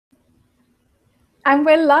And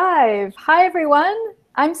we're live. Hi, everyone.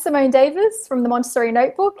 I'm Simone Davies from the Montessori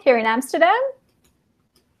Notebook here in Amsterdam.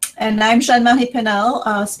 And I'm Jeanne-Marie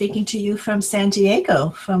Paynel, speaking to you from San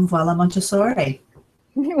Diego, from Voilà Montessori.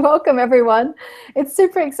 Welcome, everyone. It's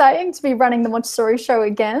super exciting to be running the Montessori show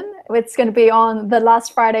again. It's going to be on the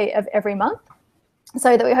last Friday of every month,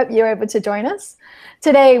 so that we hope you're able to join us.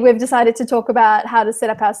 Today, we've decided to talk about how to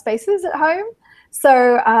set up our spaces at home.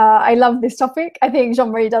 So I love this topic. I think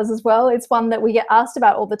Jeanne-Marie does as well. It's one that we get asked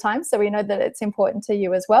about all the time, so we know that it's important to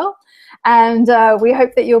you as well. And we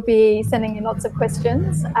hope that you'll be sending in lots of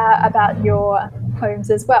questions about your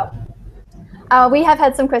homes as well. We have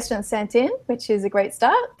had some questions sent in, which is a great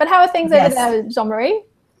start. But how are things over there, Jeanne-Marie?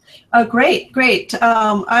 Great.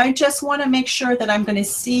 I just want to make sure that I'm going to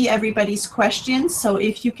see everybody's questions. So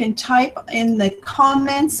if you can type in the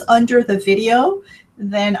comments under the video,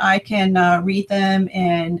 then I can read them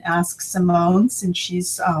and ask Simone, since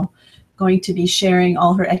she's going to be sharing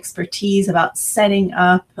all her expertise about setting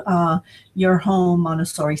up your home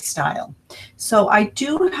Montessori style. So I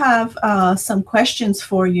do have some questions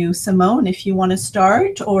for you, Simone, if you want to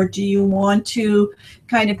start, or do you want to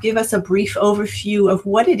kind of give us a brief overview of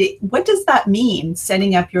what does that mean,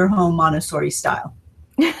 setting up your home Montessori style?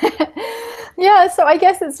 Yeah, so I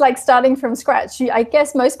guess it's like starting from scratch. I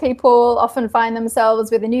guess most people often find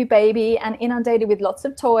themselves with a new baby and inundated with lots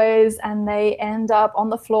of toys, and they end up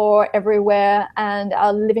on the floor everywhere, and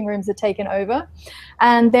our living rooms are taken over.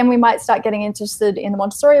 And then we might start getting interested in the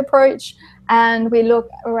Montessori approach, and we look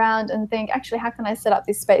around and think, actually, how can I set up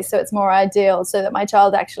this space so it's more ideal, so that my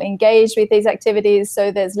child actually engaged with these activities,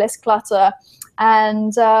 so there's less clutter.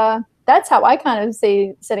 And that's how I kind of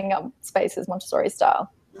see setting up spaces Montessori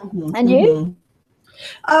style. Mm-hmm, and you?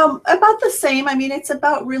 About the same. I mean, it's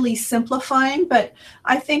about really simplifying, but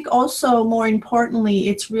I think also more importantly,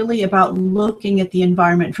 it's really about looking at the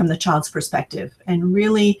environment from the child's perspective, and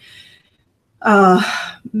really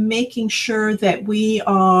making sure that we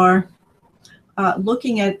are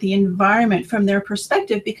looking at the environment from their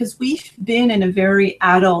perspective, because we've been in a very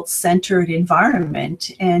adult-centered environment,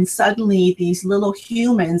 and suddenly these little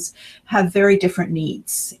humans have very different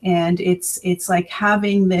needs. And it's like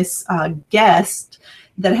having this guest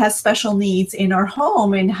that has special needs in our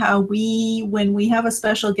home, and how when we have a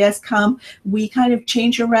special guest come, we kind of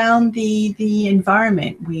change around the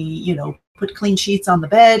environment. We, put clean sheets on the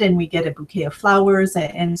bed, and we get a bouquet of flowers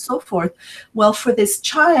and so forth. Well, for this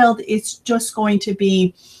child, it's just going to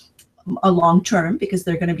be a long term, because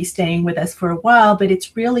they're going to be staying with us for a while, but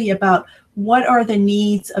it's really about what are the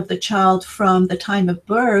needs of the child from the time of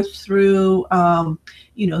birth through,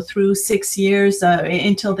 through 6 years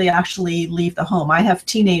until they actually leave the home. I have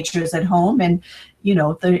teenagers at home, and,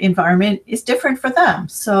 the environment is different for them.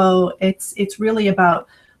 So it's really about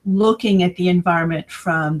looking at the environment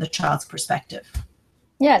from the child's perspective.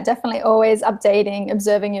 Yeah, definitely always updating,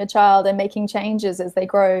 observing your child and making changes as they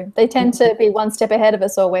grow. They tend to be one step ahead of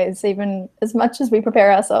us always, even as much as we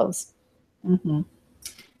prepare ourselves. Mm-hmm.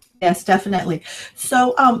 Yes, definitely.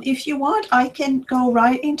 So if you want, I can go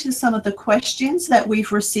right into some of the questions that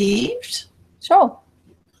we've received. Sure.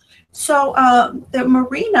 So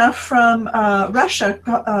Marina from Russia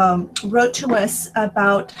wrote to us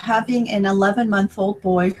about having an 11-month-old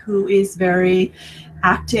boy who is very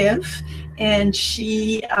active, and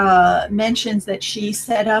she mentions that she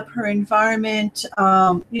set up her environment,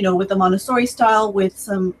 with the Montessori style, with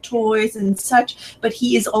some toys and such, but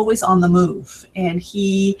he is always on the move, and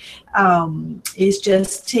he is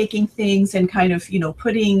just taking things and kind of,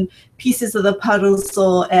 putting pieces of the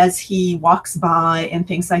puzzle as he walks by and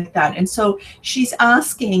things like that. And so she's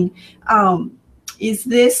asking, is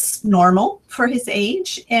this normal for his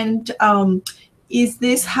age? And how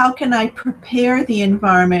can I prepare the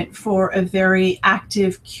environment for a very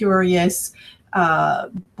active, curious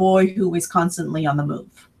boy who is constantly on the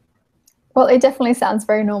move? Well, it definitely sounds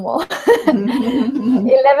very normal.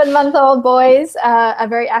 11-month-old boys are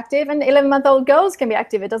very active, and 11-month-old girls can be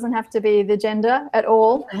active. It doesn't have to be the gender at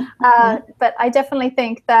all. But I definitely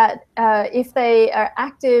think that if they are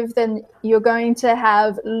active, then you're going to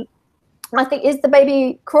have, I think, is the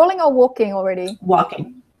baby crawling or walking already?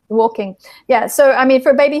 Walking. Yeah. So, I mean,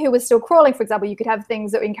 for a baby who was still crawling, for example, you could have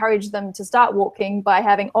things that encourage them to start walking by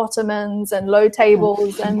having ottomans and low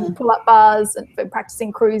tables and pull-up bars, and for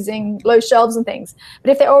practicing cruising, low shelves and things.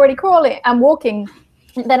 But if they're already crawling and walking,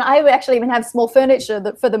 then I would actually even have small furniture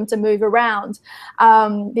for them to move around,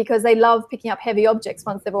 because they love picking up heavy objects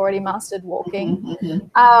once they've already mastered walking.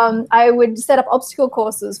 I would set up obstacle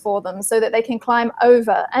courses for them so that they can climb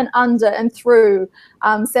over and under and through,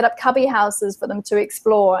 set up cubby houses for them to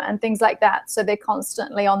explore and things like that. So they're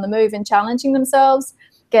constantly on the move and challenging themselves.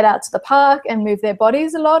 get out to the park and move their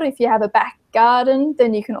bodies a lot. If you have a back garden,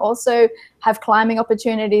 then you can also have climbing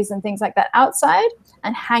opportunities and things like that outside,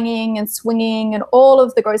 and hanging and swinging and all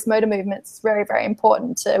of the gross motor movements is very, very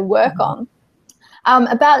important to work on.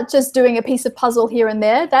 About just doing a piece of puzzle here and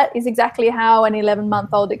there, that is exactly how an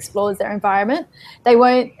 11-month-old explores their environment.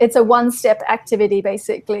 It's a one-step activity,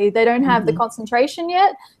 basically. They don't have the concentration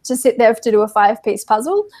yet to sit there to do a 5-piece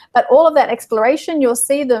puzzle, but all of that exploration, you'll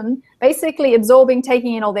see them basically absorbing,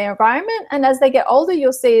 taking in all their environment, and as they get older,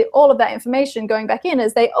 you'll see all of that information going back in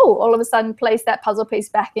as they, all of a sudden place that puzzle piece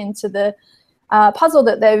back into the puzzle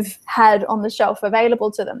that they've had on the shelf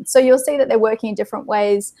available to them. So you'll see that they're working in different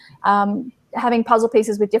ways, having puzzle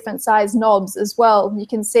pieces with different size knobs as well. You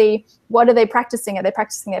can see, what are they practicing? Are they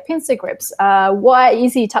practicing their pincer grips? Why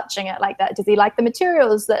is he touching it like that? Does he like the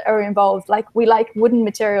materials that are involved? Like, we like wooden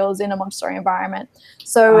materials in a Montessori environment.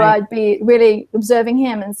 So I'd be really observing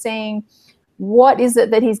him and seeing, what is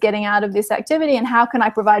it that he's getting out of this activity, and how can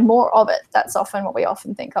I provide more of it? That's often what we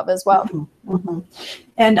often think of as well.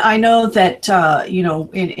 And I know that,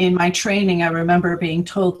 in my training, I remember being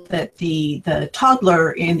told that the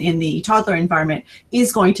toddler in the toddler environment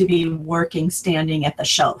is going to be working standing at the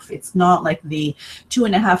shelf. It's not like the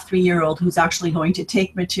 2.5, 3-year-old who's actually going to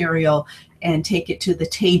take material and take it to the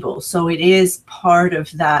table. So it is part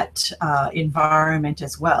of that environment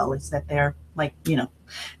as well, is that they're like,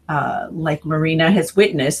 like Marina has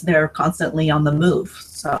witnessed, they're constantly on the move.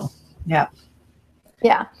 So, yeah.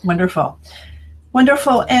 Wonderful.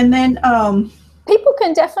 And then people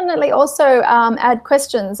can definitely also add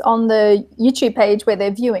questions on the YouTube page where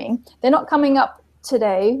they're viewing. They're not coming up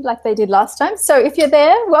today like they did last time. So if you're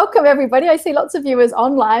there, welcome everybody. I see lots of viewers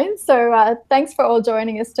online. So thanks for all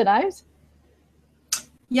joining us tonight.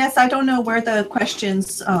 Yes, I don't know where the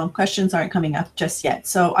questions aren't coming up just yet.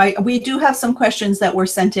 So we do have some questions that were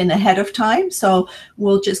sent in ahead of time. So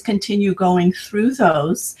we'll just continue going through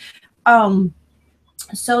those.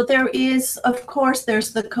 So there is, of course,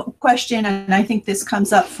 there's the question, and I think this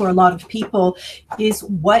comes up for a lot of people, is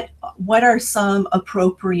what are some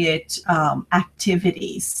appropriate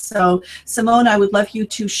activities? So Simone, I would love you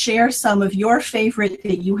to share some of your favorite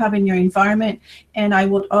that you have in your environment, and I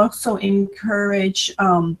would also encourage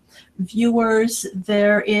viewers,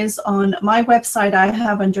 there is on my website, I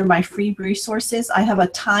have under my free resources, I have a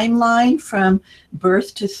timeline from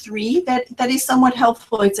birth to 3 that is somewhat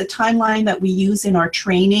helpful. It's a timeline that we use in our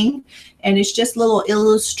training, and it's just little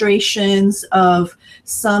illustrations of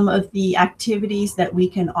some of the activities that we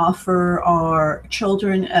can offer our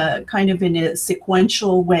children kind of in a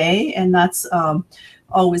sequential way, and that's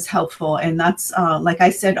always helpful. And that's, like I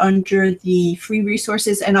said, under the free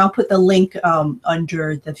resources, and I'll put the link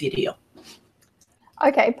under the video.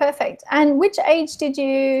 Okay, perfect. And which age did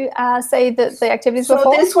you say that the activities were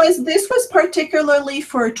for? This was particularly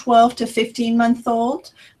for 12 to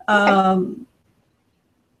 15-month-old. Okay.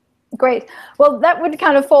 Great. Well, that would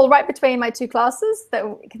kind of fall right between my two classes. That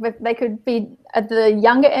they could be at the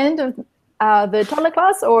younger end of the toddler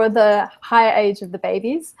class or the higher age of the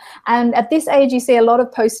babies. And at this age, you see a lot of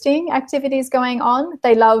posting activities going on.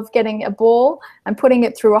 They love getting a ball and putting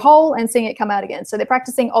it through a hole and seeing it come out again. So they're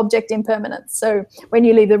practicing object impermanence. So when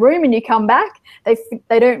you leave the room and you come back,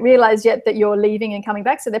 they don't realize yet that you're leaving and coming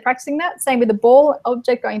back. So they're practicing that. Same with the ball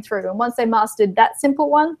object going through. And once they mastered that simple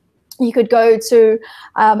one, you could go to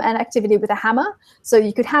an activity with a hammer. So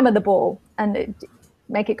you could hammer the ball and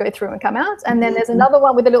make it go through and come out. And then there's another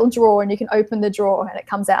one with a little drawer, and you can open the drawer and it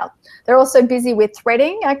comes out. They're also busy with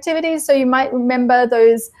threading activities. So you might remember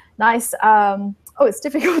those nice, it's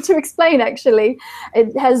difficult to explain actually.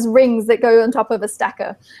 It has rings that go on top of a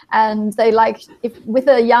stacker. And they like, with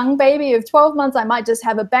a young baby of 12 months, I might just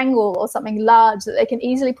have a bangle or something large that they can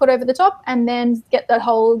easily put over the top and then get the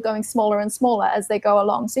hole going smaller and smaller as they go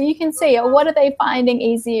along. So you can see, what are they finding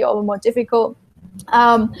easy or more difficult?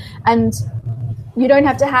 And you don't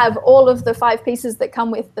have to have all of the 5 pieces that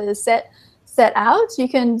come with the set out. You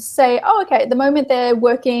can say, okay, at the moment they're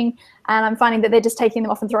working and I'm finding that they're just taking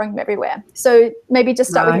them off and throwing them everywhere. So maybe just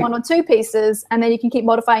start with 1 or 2 pieces, and then you can keep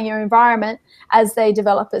modifying your environment as they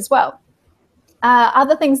develop as well.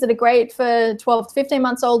 Other things that are great for 12 to 15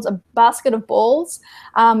 months olds, a basket of balls,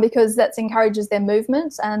 because that encourages their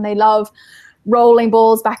movement, and they love rolling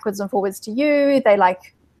balls backwards and forwards to you. They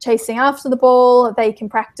like chasing after the ball. They can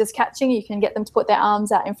practice catching. You can get them to put their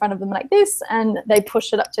arms out in front of them like this, and they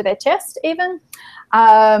push it up to their chest even.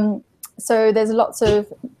 So there's lots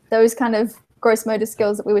of those kind of gross motor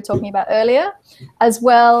skills that we were talking about earlier, as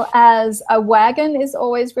well as a wagon is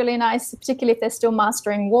always really nice, particularly if they're still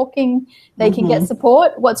mastering walking. They can get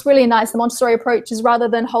support. What's really nice, the Montessori approach is rather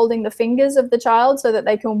than holding the fingers of the child so that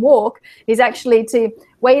they can walk, is actually to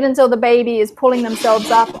wait until the baby is pulling themselves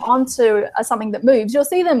up onto something that moves. You'll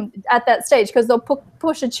see them at that stage because they'll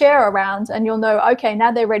push a chair around, and you'll know, okay,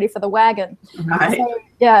 now they're ready for the wagon. Right. So,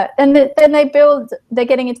 yeah, and then they're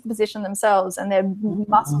getting into the position themselves, and their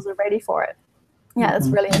muscles are ready for it. Yeah, that's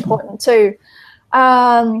really important too.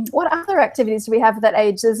 What other activities do we have at that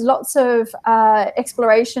age? There's lots of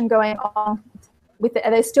exploration going on.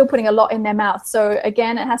 They're still putting a lot in their mouth. So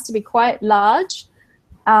again, it has to be quite large.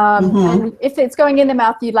 And if it's going in their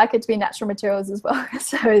mouth, you'd like it to be natural materials as well.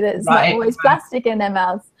 So there's not always plastic in their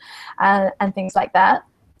mouths and things like that.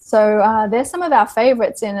 So there's some of our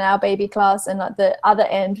favorites in our baby class. And at the other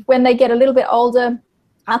end, when they get a little bit older,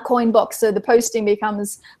 our coin box, so the posting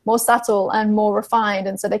becomes more subtle and more refined,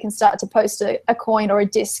 and so they can start to post a coin or a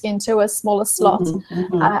disc into a smaller slot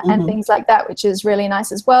and things like that, which is really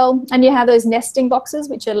nice as well. And you have those nesting boxes,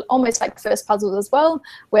 which are almost like first puzzles as well,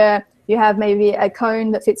 where you have maybe a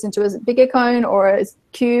cone that fits into a bigger cone or a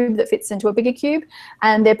cube that fits into a bigger cube,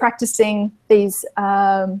 and they're practicing these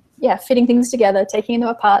fitting things together, taking them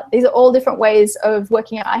apart. These are all different ways of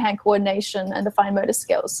working out eye-hand coordination and the fine motor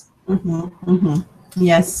skills.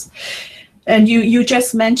 Yes. And you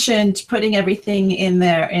just mentioned putting everything in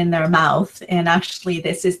their mouth, and actually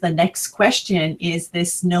this is the next question, is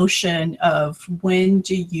this notion of when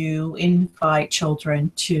do you invite children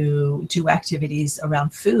to do activities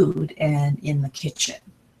around food and in the kitchen?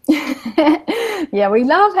 Yeah, we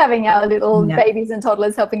love having our little babies and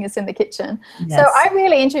toddlers helping us in the kitchen. Yes. So I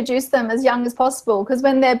really introduce them as young as possible, because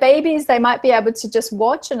when they're babies, they might be able to just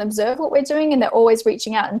watch and observe what we're doing, and they're always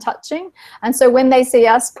reaching out and touching. And so when they see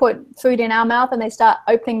us put food in our mouth and they start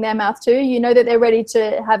opening their mouth too, you know that they're ready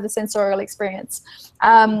to have the sensorial experience.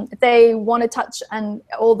 They want to touch and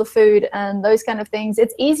all the food and those kind of things.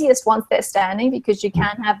 It's easiest once they're standing, because you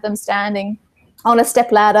can have them standing on a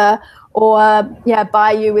step ladder or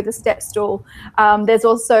by you with a step stool. There's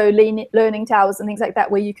also learning towers and things like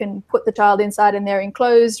that, where you can put the child inside and they're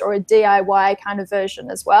enclosed, or a DIY kind of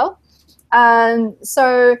version as well.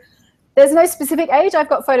 So there's no specific age. I've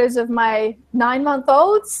got photos of my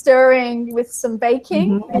 9-month-old stirring with some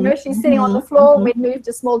baking. You know, she's sitting on the floor. We'd moved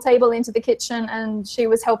a small table into the kitchen, and she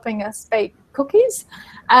was helping us bake cookies.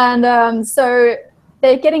 And so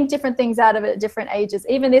they're getting different things out of it at different ages.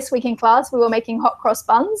 Even this week in class, we were making hot cross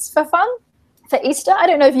buns for fun for Easter. I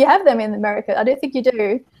don't know if you have them in America. I don't think you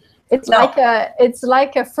do. It's like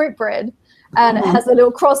a fruit bread, and it has a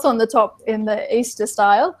little cross on the top in the Easter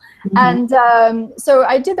style. And so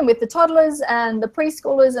I did them with the toddlers and the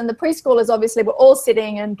preschoolers, and the preschoolers obviously were all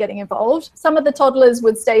sitting and getting involved. Some of the toddlers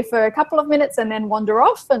would stay for a couple of minutes and then wander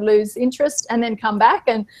off and lose interest, and then come back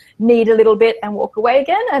and knead a little bit and walk away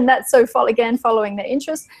again. And that's following their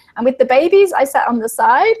interest. And with the babies, I sat on the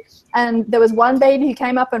side, and there was one baby who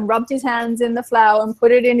came up and rubbed his hands in the flour and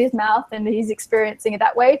put it in his mouth, and he's experiencing it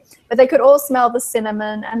that way. But they could all smell the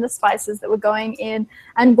cinnamon and the spices that were going in,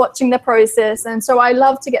 and watching the process. And so I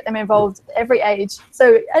love to get them involved at every age.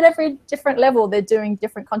 So at every different level, they're doing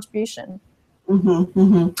different contribution.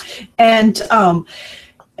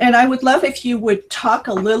 And I would love if you would talk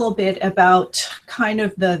a little bit about kind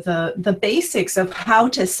of the basics of how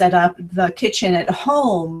to set up the kitchen at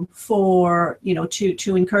home for,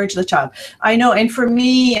 to encourage the child. I know, and for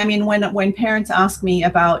me, I mean, when parents ask me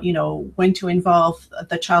about, when to involve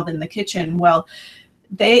the child in the kitchen, well,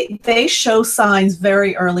 they show signs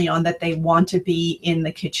very early on that they want to be in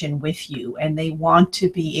the kitchen with you, and they want to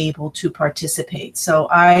be able to participate. So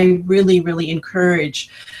I really, really encourage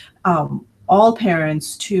all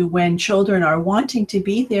parents to, when children are wanting to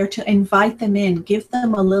be there, to invite them in, give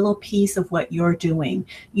them a little piece of what you're doing.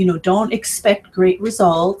 Don't expect great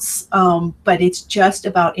results, but it's just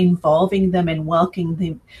about involving them and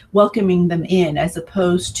welcoming them in, as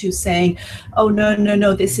opposed to saying, oh,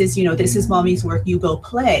 no, this is mommy's work, you go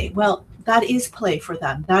play. Well, that is play for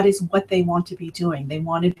them. That is what they want to be doing. They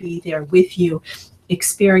want to be there with you,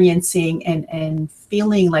 experiencing and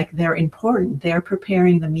feeling like they're important. They're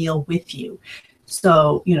preparing the meal with you.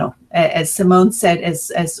 So, as Simone said,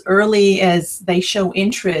 as early as they show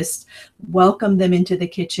interest, welcome them into the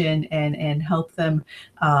kitchen and help them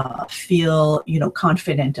feel,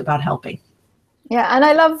 confident about helping. Yeah, and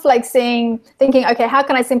I love thinking, okay, how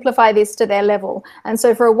can I simplify this to their level? And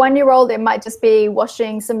so for a 1-year-old, it might just be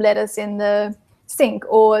washing some lettuce in the sink,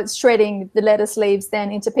 or shredding the lettuce leaves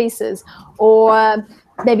then into pieces, or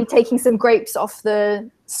maybe taking some grapes off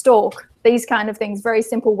the stalk. These kind of things, very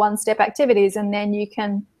simple one-step activities, and then you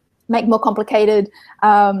can make more complicated,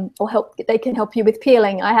 they can help you with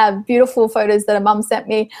peeling. I have beautiful photos that a mum sent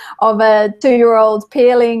me of a 2-year-old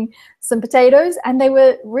peeling some potatoes, and they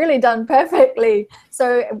were really done perfectly. So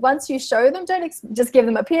once you show them, don't just give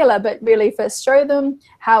them a peeler, but really first show them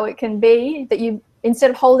how it can be that you, instead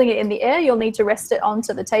of holding it in the air, you'll need to rest it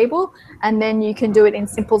onto the table, and then you can do it in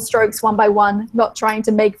simple strokes, one by one, not trying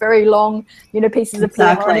to make very long, pieces of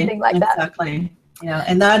peeler or anything like that. Exactly. Yeah,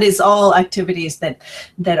 and that is all activities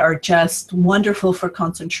that are just wonderful for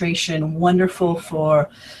concentration, wonderful for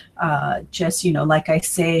just, like I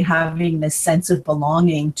say, having this sense of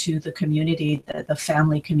belonging to the community, the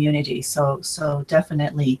family community. So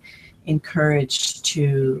definitely encouraged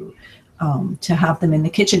to have them in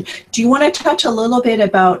the kitchen. Do you want to touch a little bit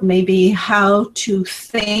about maybe how to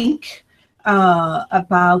think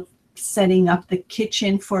about setting up the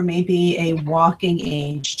kitchen for maybe a walking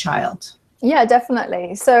age child? Yeah,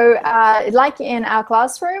 definitely. So like in our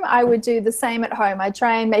classroom, I would do the same at home. I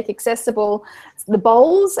try and make accessible the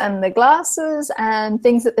bowls and the glasses and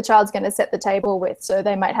things that the child's going to set the table with. So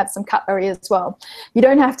they might have some cutlery as well. You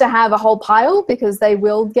don't have to have a whole pile, because they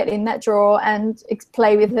will get in that drawer and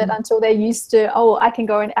play with it until they're used to, oh, I can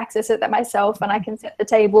go and access it myself, and I can set the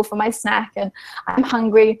table for my snack, and I'm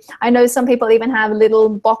hungry. I know some people even have little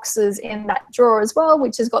boxes in that drawer as well,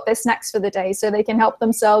 which has got their snacks for the day, so they can help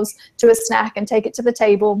themselves to a snack and take it to the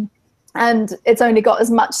table. And it's only got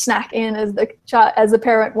as much snack in as the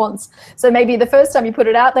parent wants. So maybe the first time you put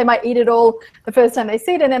it out, they might eat it all the first time they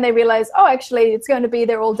see it, and then they realize, oh, actually it's going to be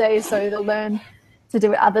there all day, so they'll learn to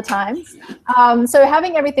do it other times. So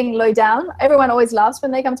having everything low down, everyone always laughs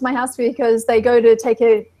when they come to my house, because they go to take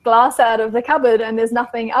a glass out of the cupboard and there's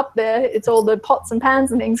nothing up there. It's all the pots and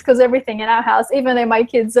pans and things, because everything in our house, even though my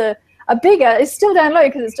kids are bigger, is still down low,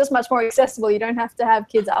 because it's just much more accessible. You don't have to have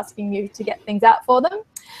kids asking you to get things out for them.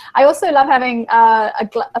 I also love having a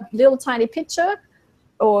little tiny pitcher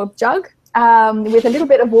or jug with a little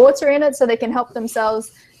bit of water in it, so they can help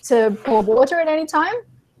themselves to pour water at any time.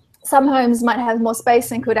 Some homes might have more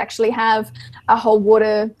space and could actually have a whole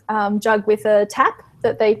water jug with a tap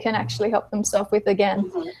that they can actually help themselves with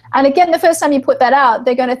again. And again, the first time you put that out,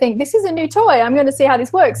 they're going to think, this is a new toy, I'm going to see how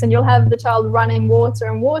this works, and you'll have the child running water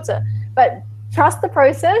and water. But trust the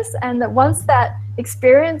process, and that once that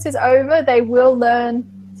experience is over, they will learn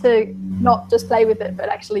to not just play with it, but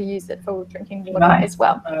actually use it for drinking water as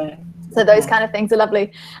well. So those kind of things are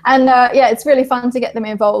lovely. And yeah, it's really fun to get them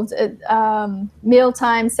involved at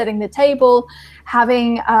mealtime, setting the table,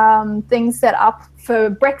 having things set up for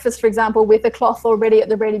breakfast, for example, with a cloth already at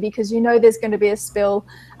the ready, because there's going to be a spill,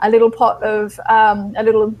 a little pot of, a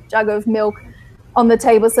little jug of milk on the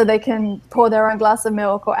table, so they can pour their own glass of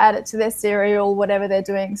milk or add it to their cereal, whatever they're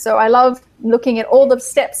doing. So I love looking at all the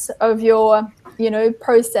steps of your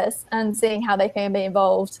process and seeing how they can be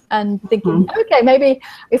involved, and thinking, okay, maybe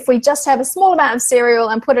if we just have a small amount of cereal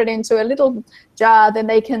and put it into a little jar, then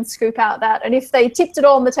they can scoop out that. And if they tipped it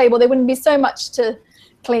all on the table, there wouldn't be so much to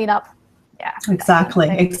clean up. Yeah, exactly.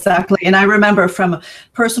 And I remember from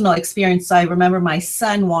personal experience, I remember my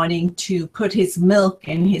son wanting to put his milk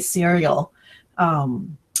in his cereal.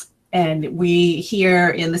 And we here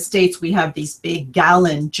in the States, we have these big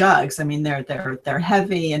gallon jugs. I mean, they're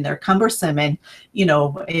heavy and they're cumbersome, and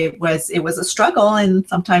it was a struggle, and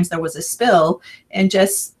sometimes there was a spill, and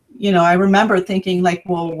just I remember thinking, like,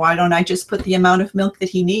 well, why don't I just put the amount of milk that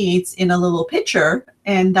he needs in a little pitcher?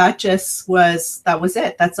 And that was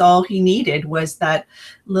it. That's all he needed, was that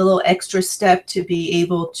little extra step to be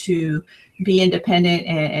able to be independent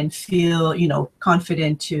and feel,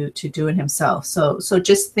 confident to do it himself. So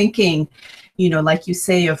just thinking, like you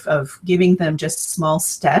say, of giving them just small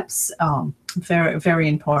steps, very, very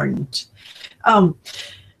important.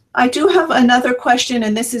 I do have another question,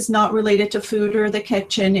 and this is not related to food or the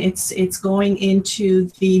kitchen. It's going into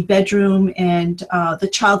the bedroom and the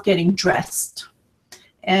child getting dressed.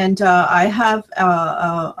 And I have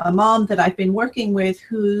a mom that I've been working with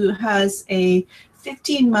who has a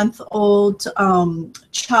 15-month-old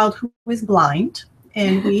child who is blind,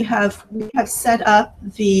 and we have set up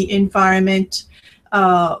the environment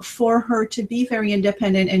for her to be very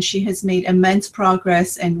independent, and she has made immense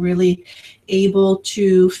progress and really able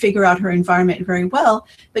to figure out her environment very well.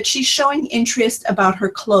 But she's showing interest about her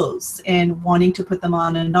clothes and wanting to put them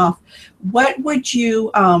on and off. What would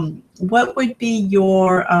be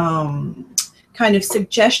your kind of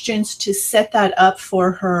suggestions to set that up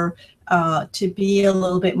for her to be a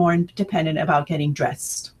little bit more independent about getting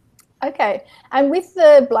dressed? Okay. And with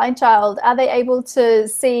the blind child, are they able to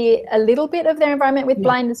see a little bit of their environment? With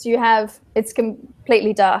blindness, it's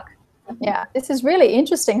completely dark. Yeah, this is really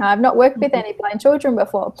interesting. I've not worked with any blind children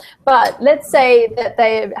before, but let's say that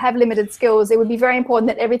they have limited skills. It would be very important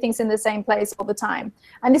that everything's in the same place all the time.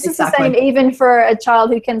 And this is the same even for a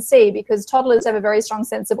child who can see, because toddlers have a very strong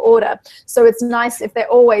sense of order. So it's nice if their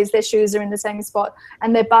shoes are in the same spot,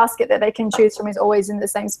 and their basket that they can choose from is always in the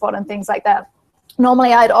same spot, and things like that.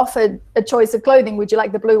 Normally I'd offer a choice of clothing. Would you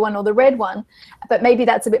like the blue one or the red one? But maybe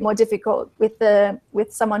that's a bit more difficult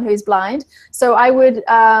with someone who's blind. So I would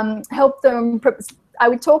help them. I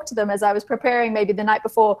would talk to them as I was preparing, maybe the night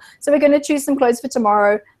before. So we're going to choose some clothes for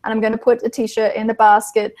tomorrow, and I'm going to put a t-shirt in the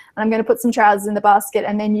basket, and I'm going to put some trousers in the basket,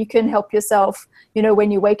 and then you can help yourself, you know,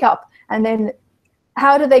 when you wake up. And then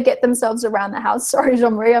how do they get themselves around the house? Sorry,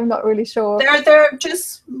 Jeanne-Marie, I'm not really sure. They're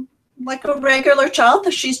just like a regular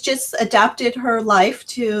child. She's just adapted her life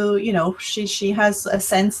to, you know, she has a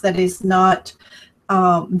sense that is not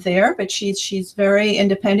there, but she's very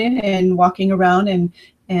independent and walking around, and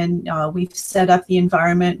we've set up the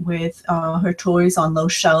environment with her toys on low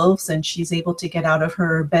shelves, and she's able to get out of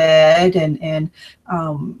her bed, and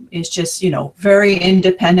is just, you know, very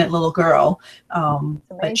independent little girl.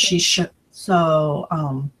 But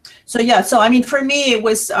so yeah, so I mean, for me, it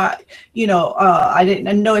was, you know, I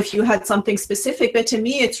didn't know if you had something specific, but to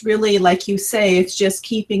me, it's really, like you say, it's just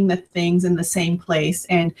keeping the things in the same place,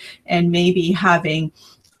 and maybe having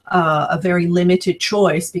a very limited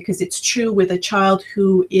choice, because it's true with a child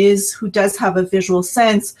who does have a visual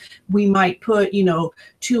sense, we might put, you know,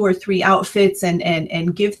 2 or 3 outfits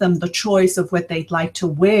and give them the choice of what they'd like to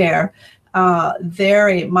wear. There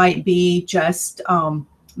it might be just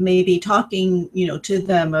maybe talking, you know, to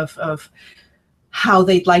them of how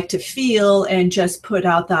they'd like to feel, and just put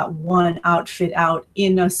out that one outfit out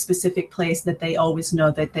in a specific place that they always know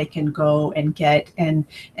that they can go and get, and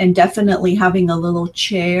definitely having a little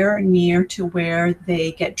chair near to where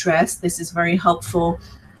they get dressed. This is very helpful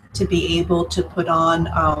to be able to put on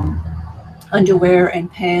underwear and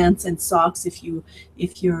pants and socks if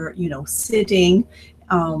you're, you know, sitting,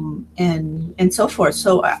 and so forth.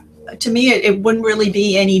 So to me, it wouldn't really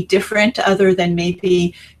be any different, other than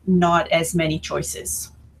maybe not as many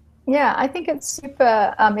choices. Yeah, I think it's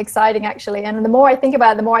super exciting, actually. And the more I think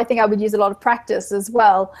about it, the more I think I would use a lot of practice as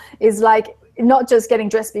well. Is like, not just getting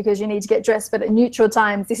dressed because you need to get dressed, but at neutral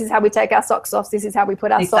times, this is how we take our socks off, this is how we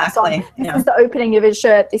put our socks on, this is the opening of your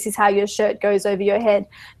shirt, this is how your shirt goes over your head,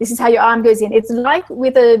 this is how your arm goes in. It's like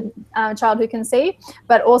with a child who can see,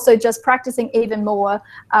 but also just practicing even more,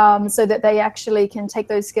 so that they actually can take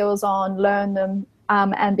those skills on, learn them,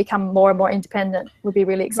 and become more and more independent would be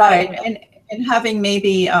really exciting. Right. And having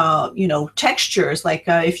maybe, you know, textures, like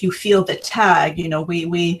if you feel the tag, you know,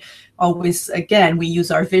 we always, again, we use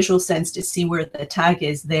our visual sense to see where the tag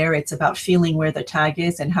is there. It's about feeling where the tag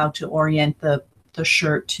is and how to orient the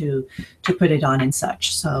shirt to put it on and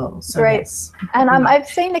such. So great. Yes. And I've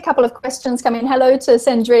seen a couple of questions come in. Hello to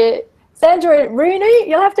Sandra Rooney.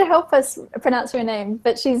 You'll have to help us pronounce her name,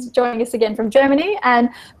 but she's joining us again from Germany. And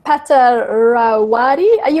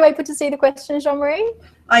Patarawadi. Are you able to see the question, Jeanne-Marie?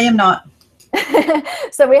 I am not.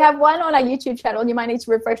 So we have one on our YouTube channel. You might need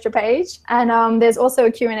to refresh your page, and there's also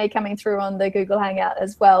a Q&A coming through on the Google Hangout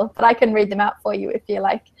as well, but I can read them out for you if you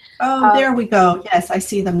like. Oh, there we go. Yes, I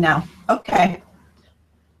see them now. Okay,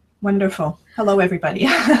 wonderful. Hello, everybody.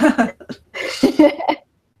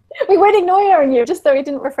 We weren't ignoring you, just so we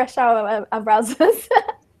didn't refresh our browsers.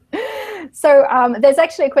 So there's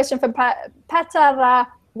actually a question from Patarawadi.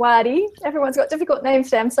 Everyone's got difficult names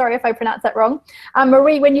today. I'm sorry if I pronounced that wrong.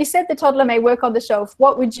 Marie, when you said the toddler may work on the shelf,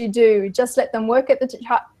 what would you do? Just let them work at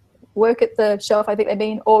the shelf, I think they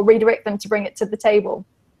mean, or redirect them to bring it to the table?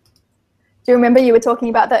 Do you remember you were talking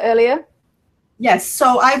about that earlier? Yes,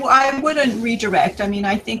 so I wouldn't redirect. I mean,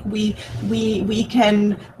 I think we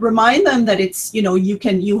can remind them that it's, you know,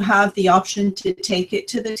 you have the option to take it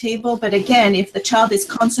to the table. But again, if the child is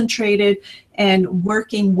concentrated and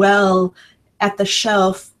working well at the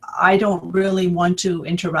shelf, I don't really want to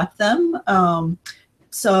interrupt them.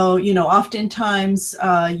 So, you know, oftentimes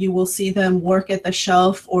you will see them work at the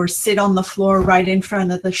shelf or sit on the floor right in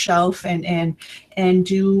front of the shelf and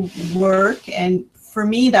do work. And for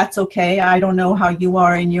me, that's okay. I don't know how you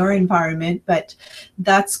are in your environment, but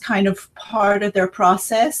that's kind of part of their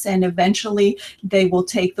process. And eventually they will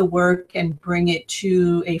take the work and bring it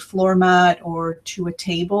to a floor mat or to a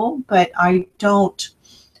table. But I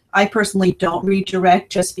personally don't redirect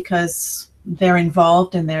just because they're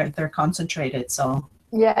involved and they're concentrated. So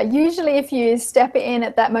Yeah, usually if you step in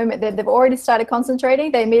at that moment that they've already started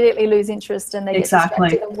concentrating, they immediately lose interest and they get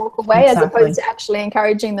distracted and walk away, as opposed to actually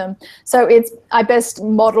encouraging them. So I best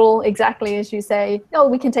model exactly as you say, oh,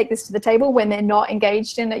 we can take this to the table when they're not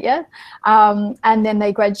engaged in it yet. And then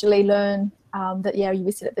they gradually learn that, yeah,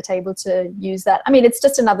 you sit at the table to use that. I mean, it's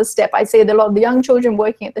just another step. I see a lot of the young children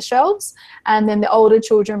working at the shelves, and then the older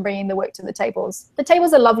children bringing the work to the tables. The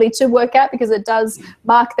tables are lovely to work at because it does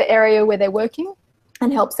mark the area where they're working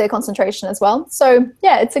and helps their concentration as well. So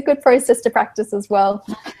yeah, it's a good process to practice as well.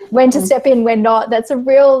 When to step in, when not. That's a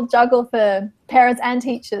real juggle for parents and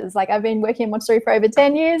teachers. Like, I've been working in Montessori for over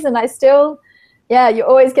 10 years and I still, yeah, you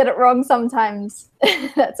always get it wrong sometimes.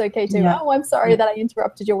 That's okay too. Yeah. Oh, I'm sorry that I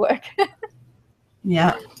interrupted your work.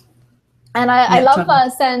 Yeah. And I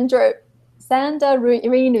love Sandra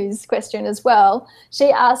Rinu's question as well.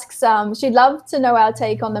 She asks, she'd love to know our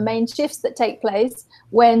take on the main shifts that take place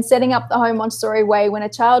when setting up the home Montessori way when a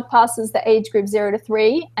child passes the age group 0 to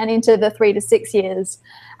 3 and into the 3 to 6 years.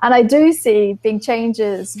 And I do see big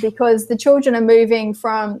changes because the children are moving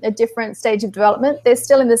from a different stage of development. They're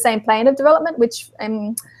still in the same plane of development, which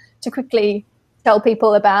to quickly tell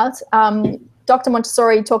people about, Dr.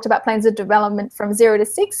 Montessori talked about planes of development from 0 to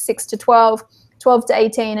 6, 6 to 12, 12 to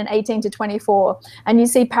 18, and 18 to 24. And you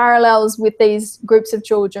see parallels with these groups of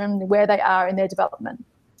children where they are in their development.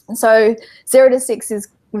 And so 0 to 6 is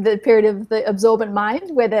the period of the absorbent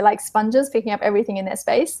mind, where they're like sponges picking up everything in their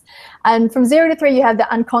space. And from 0 to 3, you have the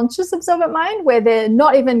unconscious absorbent mind, where they're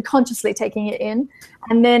not even consciously taking it in.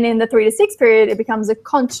 And then in the 3 to 6 period, it becomes a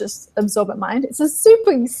conscious absorbent mind. It's a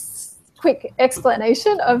super quick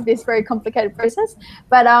explanation of this very complicated process,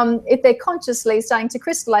 but if they're consciously starting to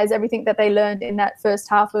crystallize everything that they learned in that first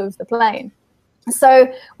half of the plane.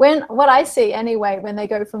 So what I see anyway, when they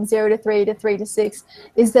go from 0 to 3 to 3 to 6,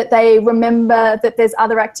 is that they remember that there's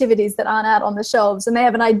other activities that aren't out on the shelves, and they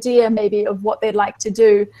have an idea maybe of what they'd like to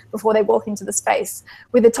do before they walk into the space.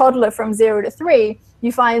 With a toddler from 0 to 3,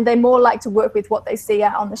 you find they more like to work with what they see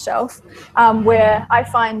out on the shelf, where I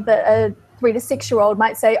find that a 3 to 6-year-old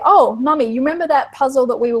might say, oh, Mummy, you remember that puzzle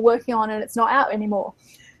that we were working on and it's not out anymore?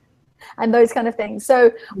 And those kind of things.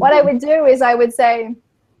 So what I would do is I would say,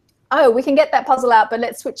 oh, we can get that puzzle out, but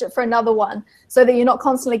let's switch it for another one, so that you're not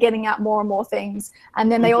constantly getting out more and more things.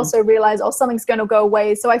 And then they also realize, oh, something's going to go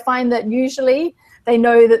away. So I find that usually they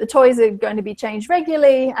know that the toys are going to be changed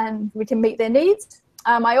regularly and we can meet their needs.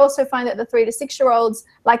 I also find that the 3 to 6-year-olds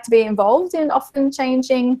like to be involved in often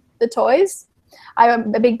changing the toys.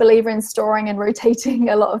 I'm a big believer in storing and rotating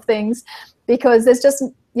a lot of things, because there's just,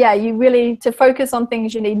 yeah, you really, to focus on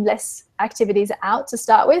things, you need less activities out to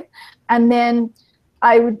start with. And then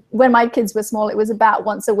when my kids were small, it was about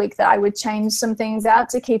once a week that I would change some things out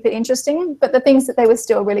to keep it interesting. But the things that they were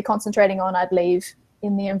still really concentrating on, I'd leave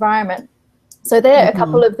in the environment. So there are a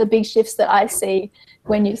couple of the big shifts that I see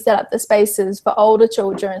when you set up the spaces for older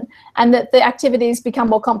children, and that the activities become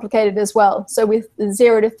more complicated as well. So with the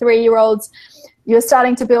 0 to 3-year-olds, you're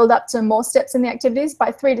starting to build up to more steps in the activities.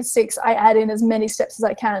 By 3 to 6, I add in as many steps as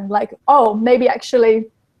I can. Like, oh, maybe actually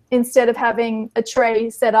instead of having a tray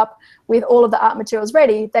set up with all of the art materials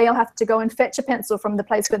ready, they'll have to go and fetch a pencil from the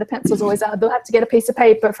place where the pencils always are. They'll have to get a piece of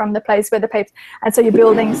paper from the place where the paper, and so you're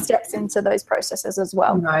building steps into those processes as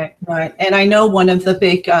well. Right, right. And I know one of the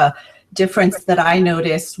big difference that I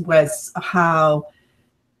noticed was how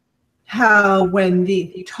when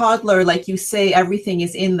the toddler, like you say, everything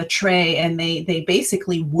is in the tray, and they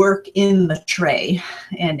basically work in the tray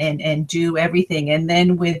and do everything. And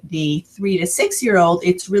then with the 3 to 6-year-old,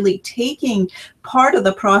 it's really taking, part of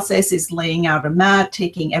the process is laying out a mat,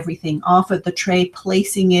 taking everything off of the tray,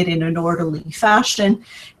 placing it in an orderly fashion.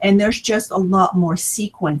 And there's just a lot more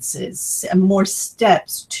sequences and more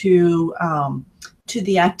steps to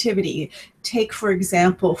the activity. Take, for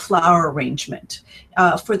example, flower arrangement.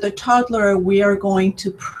 For the toddler, we are going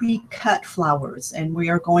to pre-cut flowers, and we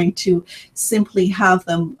are going to simply have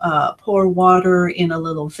them pour water in a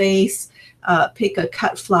little vase, pick a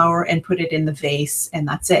cut flower and put it in the vase, and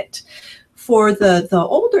that's it. For the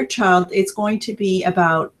older child, it's going to be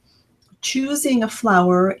about choosing a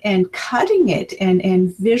flower and cutting it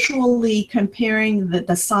and visually comparing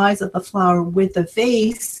the size of the flower with the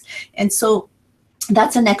vase. And so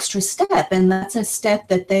that's an extra step, and that's a step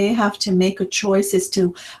that they have to make a choice as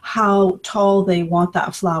to how tall they want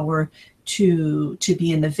that flower to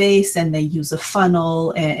be in the vase, and they use a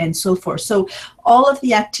funnel and so forth. So all of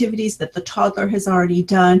the activities that the toddler has already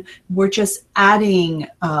done, we're just adding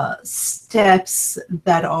steps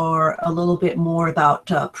that are a little bit more about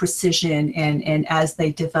precision, and as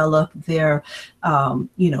they develop their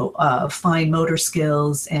fine motor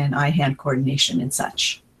skills and eye-hand coordination and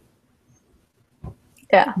such.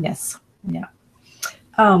 Yeah. Yes. Yeah.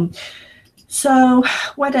 So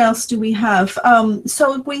what else do we have?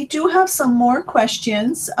 So we do have some more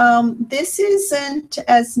questions. This isn't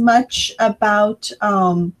as much about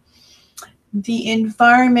the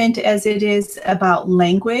environment as it is about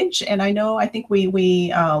language. And I think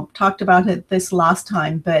we talked about it this last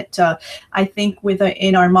time, but I think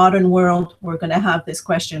in our modern world, we're going to have this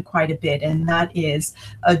question quite a bit, and that is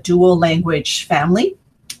a dual language family.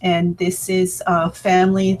 And this is a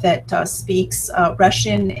family that speaks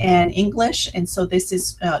Russian and English. And so this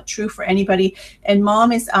is true for anybody. And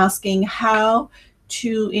mom is asking how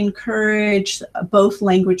to encourage both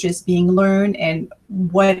languages being learned, and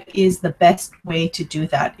what is the best way to do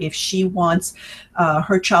that. If she wants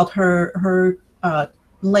her child, her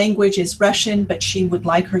language is Russian, but she would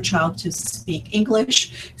like her child to speak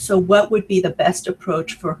English. So what would be the best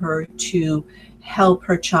approach for her to help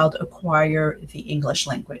her child acquire the English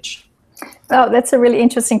language? Oh, that's a really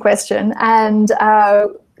interesting question. And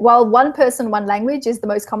while one person, one language is the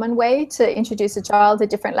most common way to introduce a child to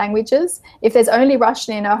different languages, if there's only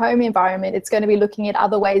Russian in her home environment, it's going to be looking at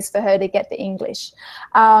other ways for her to get the English.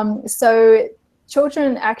 So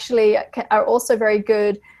children actually are also very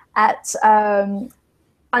good at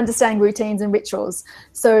understanding routines and rituals.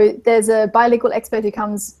 So there's a bilingual expert who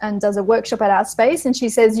comes and does a workshop at our space, and she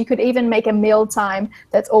says you could even make a meal time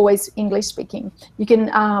that's always English speaking. You can,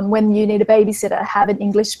 when you need a babysitter, have an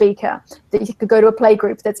English speaker. That you could go to a play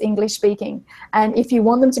group that's English speaking. And if you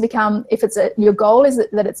want them to become, if it's your goal is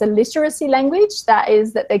that it's a literacy language, that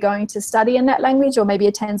is that they're going to study in that language or maybe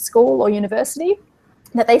attend school or university,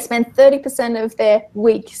 that they spend 30% of their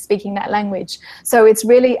week speaking that language. So it's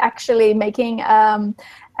really actually making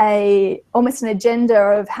almost an agenda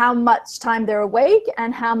of how much time they're awake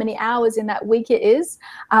and how many hours in that week it is.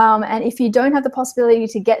 And if you don't have the possibility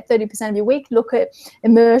to get 30% of your week, look at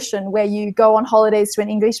immersion, where you go on holidays to an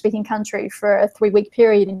English-speaking country for a 3-week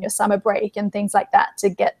period in your summer break and things like that to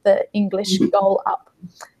get the English goal up.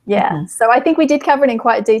 Yeah, so I think we did cover it in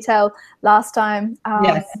quite detail last time.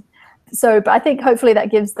 Yes. So, but I think hopefully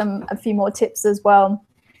that gives them a few more tips as well.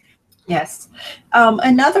 Yes.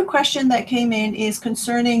 Another question that came in is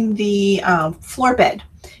concerning the floor bed.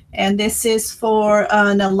 And this is for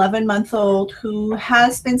an 11-month-old who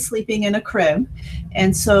has been sleeping in a crib.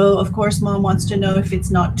 And so, of course, mom wants to know if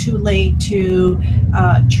it's not too late to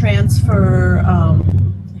transfer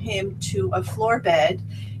him to a floor bed.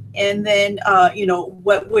 And then,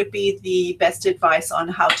 what would be the best advice on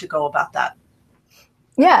how to go about that?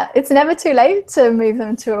 Yeah, it's never too late to move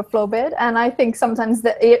them to a floor bed. And I think sometimes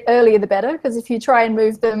the earlier the better, because if you try and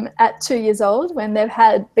move them at 2 years old, when they've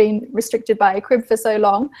been restricted by a crib for so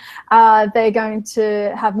long, they're going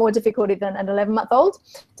to have more difficulty than an 11-month-old.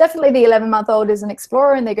 Definitely the 11-month-old is an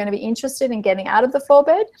explorer and they're going to be interested in getting out of the floor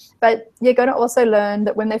bed. But you're going to also learn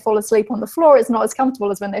that when they fall asleep on the floor, it's not as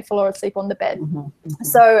comfortable as when they fall asleep on the bed. Mm-hmm. Mm-hmm.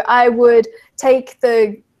 So I would take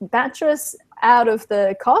the mattress out of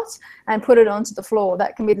the cot and put it onto the floor.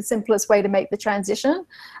 That can be the simplest way to make the transition,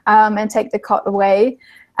 and take the cot away.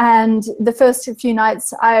 And the first few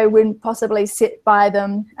nights I would possibly sit by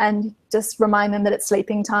them and just remind them that it's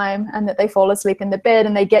sleeping time and that they fall asleep in the bed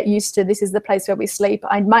and they get used to, this is the place where we sleep.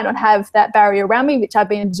 I might not have that barrier around me, which I've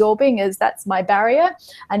been absorbing as that's my barrier,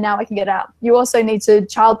 and now I can get out. You also need to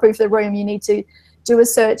childproof the room. You need to do a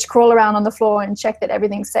search, crawl around on the floor and check that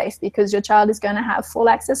everything's safe, because your child is going to have full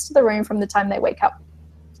access to the room from the time they wake up.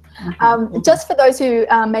 Just for those who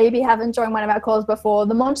maybe haven't joined one of our calls before,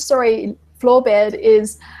 the Montessori floor bed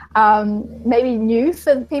is maybe new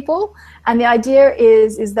for people. And the idea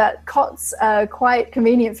is that cots are quite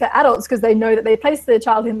convenient for adults because they know that they place their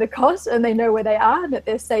child in the cot and they know where they are, that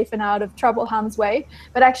they're safe and out of trouble, harm's way.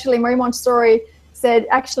 But actually, Marie Montessori said,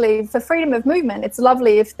 actually, for freedom of movement, it's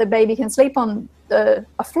lovely if the baby can sleep on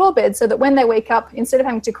a floor bed, so that when they wake up, instead of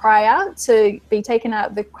having to cry out to be taken out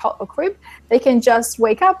of the cot or crib, they can just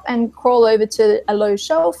wake up and crawl over to a low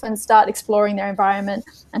shelf and start exploring their environment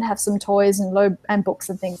and have some toys and books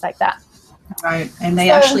and things like that. Right, and they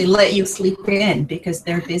actually let you sleep in because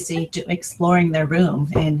they're busy exploring their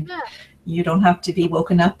room, and you don't have to be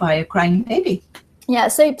woken up by a crying baby. Yeah,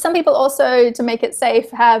 so some people also, to make it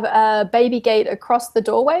safe, have a baby gate across the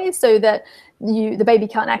doorway so that the baby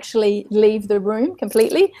can't actually leave the room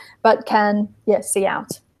completely, but can, see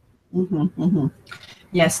out. Mm-hmm, mm-hmm.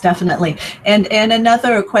 Yes, definitely. And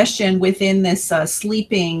another question within this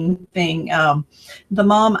sleeping thing, the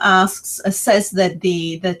mom says that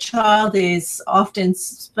the child often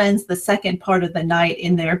spends the second part of the night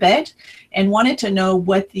in their bed, and wanted to know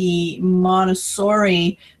what the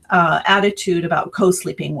Montessori attitude about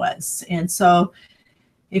co-sleeping was. And so,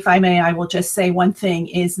 if I may, I will just say one thing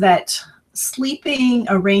is that sleeping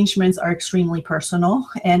arrangements are extremely personal,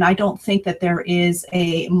 and I don't think that there is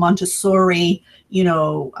a Montessori,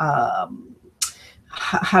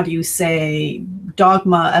 how do you say,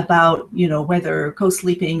 dogma about, whether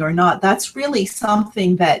co-sleeping or not. That's really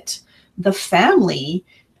something that the family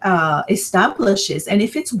establishes. And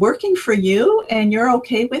if it's working for you and you're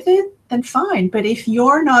okay with it, then fine. But if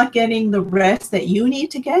you're not getting the rest that you need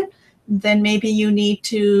to get, then maybe you need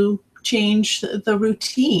to change the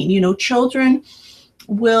routine. Children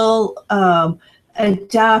will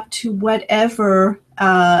adapt to whatever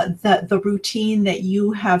the routine that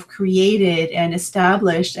you have created and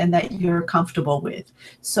established and that you're comfortable with.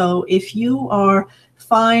 So if you are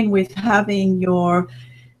fine with having your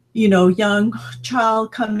young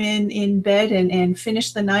child come in bed and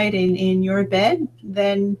finish the night in your bed,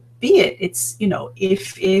 then be it. It's,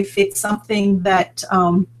 if it's something that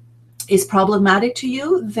is problematic to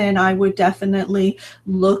you, then I would definitely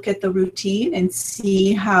look at the routine and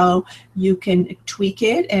see how you can tweak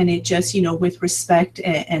it, and it just, with respect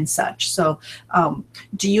and such. So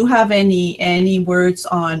do you have any words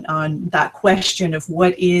on that question of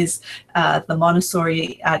what is the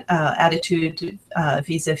Montessori attitude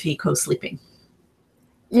vis-a-vis co-sleeping?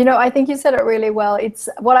 I think you said it really well. It's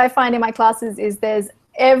what I find in my classes is there's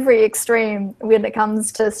every extreme when it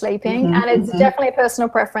comes to sleeping, and it's definitely a personal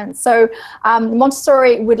preference. So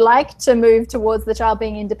Montessori would like to move towards the child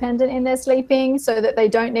being independent in their sleeping, so that they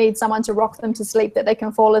don't need someone to rock them to sleep, that they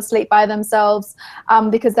can fall asleep by themselves,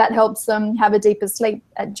 because that helps them have a deeper sleep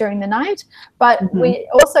during the night. But we're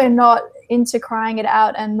also not into crying it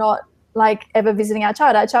out and not like ever visiting our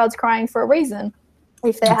child. Our child's crying for a reason.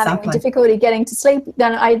 If they're having difficulty getting to sleep,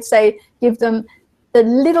 then I'd say give them the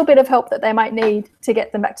little bit of help that they might need to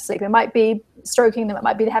get them back to sleep. It might be stroking them, it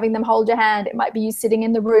might be having them hold your hand, it might be you sitting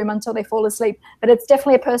in the room until they fall asleep. But it's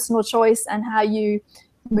definitely a personal choice and how you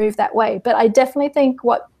move that way. But I definitely think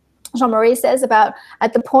what Jeanne-Marie says about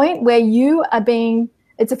at the point where you are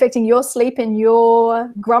it's affecting your sleep and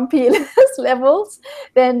your grumpiness levels,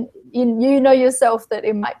 then you know yourself that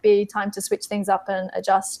it might be time to switch things up and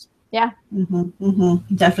adjust. Yeah.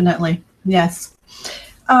 Definitely. Yes.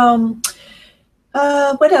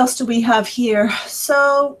 What else do we have here?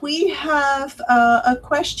 So we have a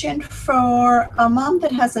question for a mom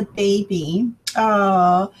that has a baby.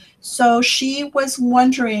 So she was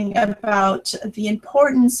wondering about the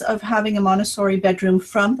importance of having a Montessori bedroom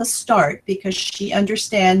from the start, because she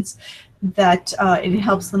understands that it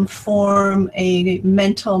helps them form a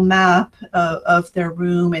mental map of their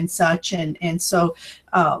room and such. And so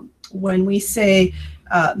when we say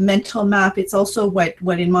mental map, it's also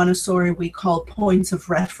what in Montessori we call points of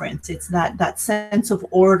reference. It's that sense of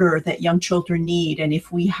order that young children need. And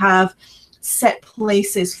if we have set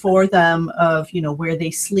places for them of, where they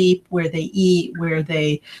sleep, where they eat, where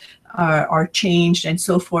they are changed and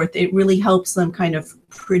so forth, it really helps them kind of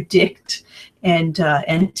predict and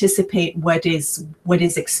anticipate what is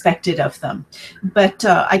expected of them. But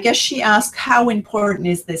I guess she asked, how important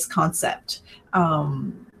is this concept?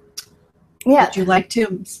 Would you like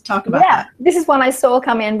to talk about that? This is one I saw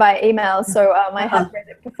come in by email, so I have read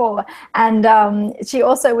it before. And she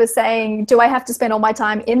also was saying, do I have to spend all my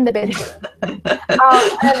time in the bedroom? And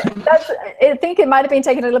I think it might have been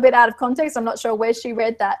taken a little bit out of context. I'm not sure where she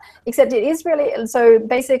read that, except it is really, so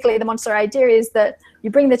basically the Montessori idea is that you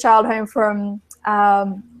bring the child home from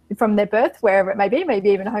their birth, wherever it may be, maybe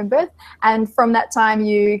even a home birth, and from that time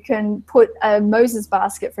you can put a Moses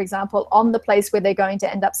basket, for example, on the place where they're going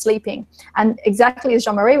to end up sleeping. And exactly as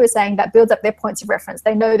Jeanne-Marie was saying, that builds up their points of reference.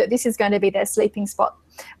 They know that this is going to be their sleeping spot.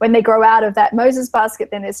 When they grow out of that Moses basket,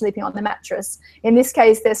 then they're sleeping on the mattress. In this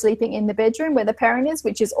case, they're sleeping in the bedroom where the parent is,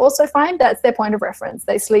 which is also fine. That's their point of reference.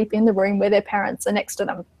 They sleep in the room where their parents are next to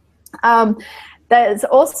them. There's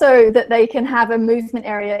also that they can have a movement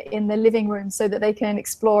area in the living room so that they can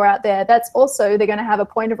explore out there. That's also, they're going to have a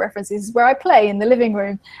point of reference. This is where I play in the living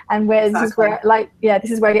room, and this is where,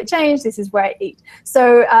 this is where I get changed, this is where I eat.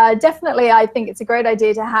 So definitely I think it's a great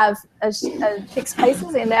idea to have fixed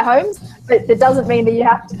places in their homes, but it doesn't mean that you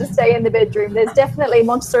have to just stay in the bedroom. There's definitely,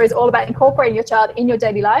 Montessori is all about incorporating your child in your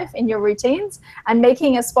daily life, in your routines, and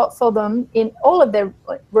making a spot for them in all of their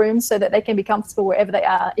rooms so that they can be comfortable wherever they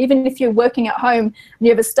are. Even if you're working at home and you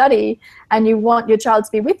have a study and you want your child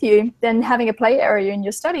to be with you, then having a play area in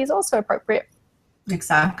your study is also appropriate.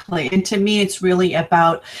 Exactly. And to me, it's really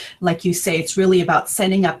about, like you say, it's really about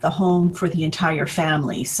setting up the home for the entire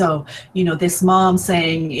family. So, this mom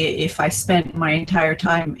saying, if I spent my entire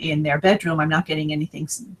time in their bedroom, I'm not getting anything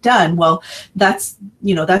done. Well, that's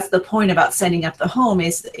the point about setting up the home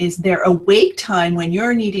is their awake time when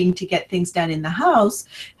you're needing to get things done in the house.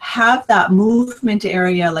 Have that movement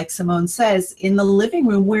area, like Simone says, in the living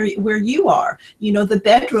room where you are. The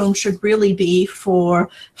bedroom should really be for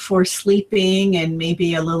sleeping and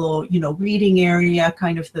maybe a little, reading area,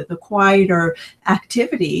 kind of the quieter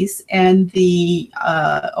activities. And the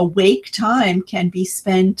awake time can be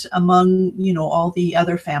spent among, all the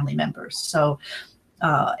other family members. So,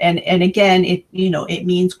 and again, it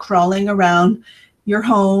means crawling around your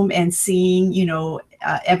home and seeing,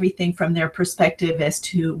 everything from their perspective as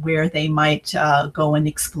to where they might go and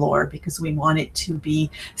explore, because we want it to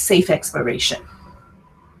be safe exploration.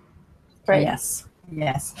 Right. Yes.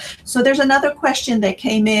 Yes. So there's another question that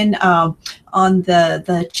came in on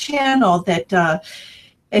the channel that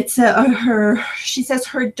she says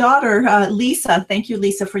her daughter, Lisa, thank you,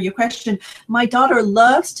 Lisa, for your question. My daughter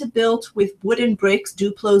loves to build with wooden bricks,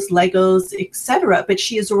 Duplos, Legos, etc., but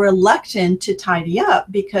she is reluctant to tidy up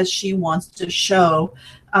because she wants to show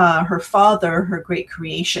her father her great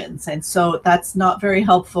creations. And so that's not very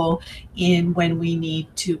helpful when we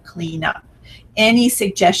need to clean up. Any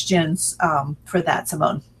suggestions for that,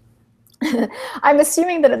 Simone? I'm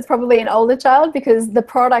assuming that it's probably an older child, because the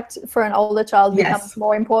product for an older child becomes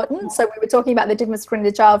more important. So we were talking about the difference between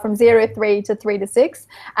the child from 0 to 3 to 3 to 6.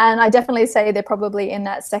 And I definitely say they're probably in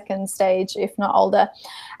that second stage, if not older.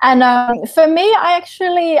 And for me, I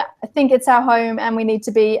actually think it's our home and we need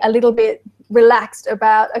to be a little bit relaxed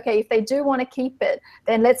about, okay, if they do want to keep it,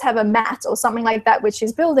 then let's have a mat or something like that which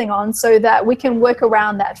she's building on, so that we can work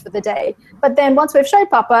around that for the day. But then once we've showed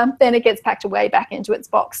Papa, then it gets packed away back into its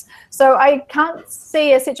box. So I can't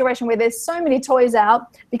see a situation where there's so many toys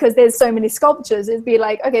out because there's so many sculptures. It'd be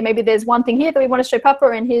like, okay, maybe there's one thing here that we want to show Papa,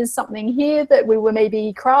 and here's something here that we were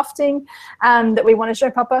maybe crafting that we want to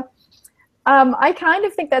show Papa. I kind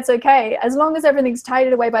of think that's okay. As long as everything's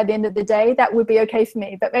tidied away by the end of the day, that would be okay for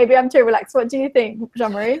me. But maybe I'm too relaxed. What do you think,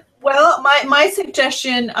 Jeanne-Marie? Well, my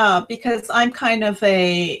suggestion, because I'm kind of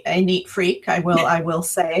a neat freak, I will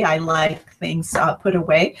say I like things put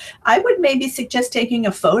away. I would maybe suggest taking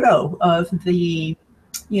a photo of the,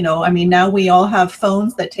 now we all have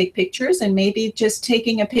phones that take pictures, and maybe just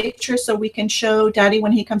taking a picture so we can show Daddy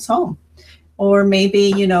when he comes home. Or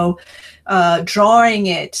maybe, drawing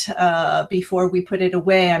it before we put it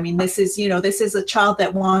away. I mean, this is a child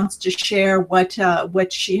that wants to share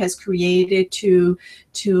what she has created to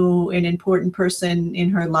an important person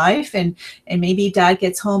in her life, and maybe Dad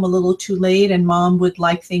gets home a little too late, and Mom would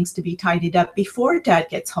like things to be tidied up before Dad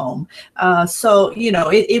gets home. So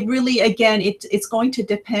it really, again, it's going to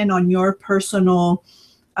depend on your personal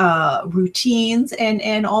routines,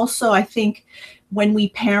 and also I think when we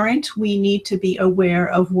parent, we need to be aware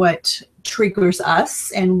of what triggers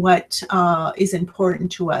us and what is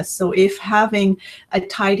important to us. So if having a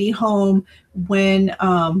tidy home when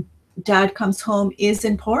Dad comes home is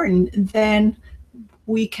important, then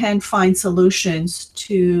we can find solutions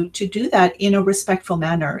to do that in a respectful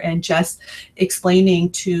manner, and just explaining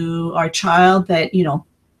to our child that,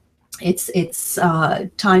 it's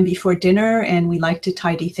time before dinner and we like to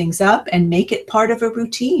tidy things up, and make it part of a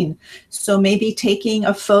routine. So maybe taking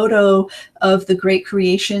a photo of the great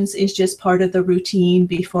creations is just part of the routine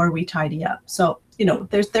before we tidy up. So,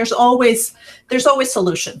 there's always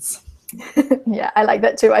solutions. Yeah, I like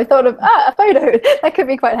that too. I thought of a photo. That could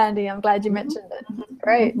be quite handy. I'm glad you mentioned it.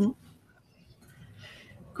 Great. Mm-hmm.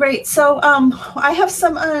 Great. So I have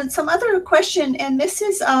some other question, and this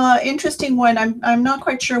is interesting one. I'm not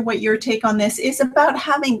quite sure what your take on this is, about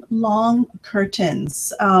having long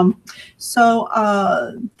curtains.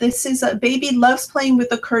 This is a baby loves playing with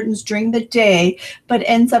the curtains during the day, but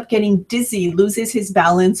ends up getting dizzy, loses his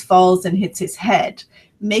balance, falls, and hits his head.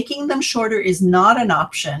 Making them shorter is not an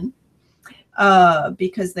option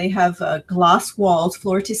because they have glass walls,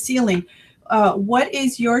 floor to ceiling. What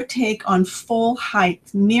is your take on full height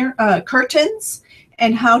curtains,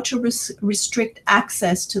 and how to restrict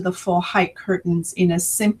access to the full height curtains in a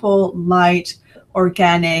simple, light,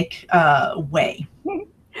 organic way?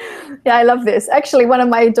 Yeah, I love this. Actually, one of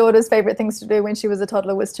my daughter's favorite things to do when she was a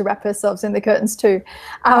toddler was to wrap herself in the curtains too.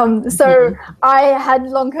 So I had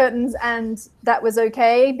long curtains, and that was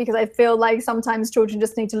okay, because I feel like sometimes children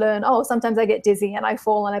just need to learn, sometimes I get dizzy and I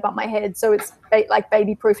fall and I bump my head. So it's like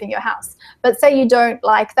baby proofing your house. But say you don't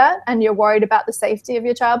like that and you're worried about the safety of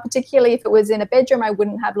your child, particularly if it was in a bedroom, I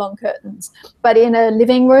wouldn't have long curtains. But in a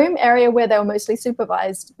living room area where they were mostly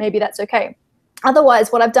supervised, maybe that's okay.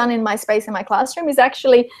 Otherwise, what I've done in my space in my classroom is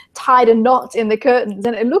actually tied a knot in the curtains,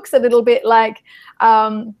 and it looks a little bit like,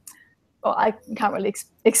 well, I can't really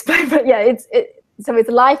explain, but yeah, so it's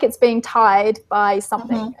like it's being tied by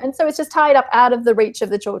something, and so it's just tied up out of the reach of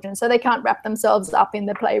the children, so they can't wrap themselves up in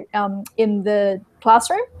the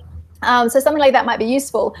classroom. So something like that might be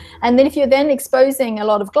useful. And then if you're then exposing a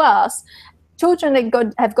lot of glass, children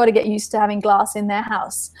have got to get used to having glass in their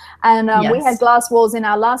house. And Yes. we had glass walls in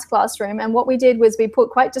our last classroom. And what we did was we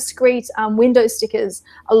put quite discreet window stickers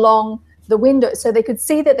along the window so they could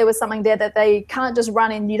see that there was something there, that they can't just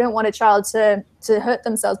run in. You don't want a child to hurt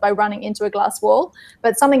themselves by running into a glass wall,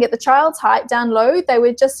 but something at the child's height down low. They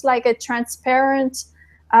were just like a transparent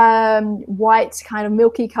white kind of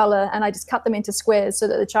milky color, and I just cut them into squares so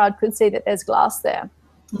that the child could see that there's glass there.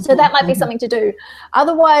 So that might be something to do.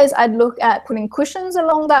 Otherwise, I'd look at putting cushions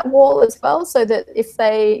along that wall as well, so that if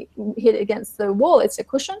they hit against the wall, it's a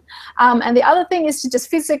cushion. And the other thing is to just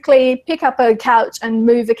physically pick up a couch and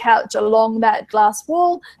move the couch along that glass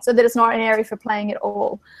wall so that it's not an area for playing at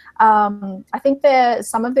all. I think there's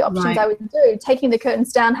some of the options Right. I would do. Taking the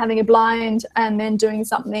curtains down, having a blind, and then doing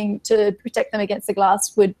something to protect them against the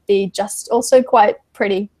glass would be just also quite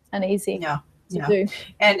pretty and easy. Yeah. To do.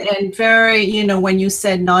 And very, you know, when you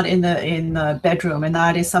said not in the bedroom, and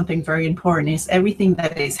that is something very important, is everything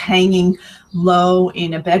that is hanging low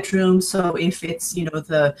in a bedroom. So if it's, you know,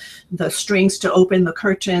 the strings to open the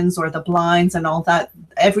curtains or the blinds and all that,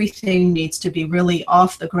 everything needs to be really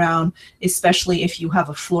off the ground, especially if you have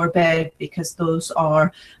a floor bed, because those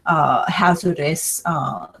are hazardous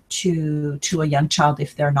to a young child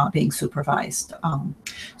if they're not being supervised.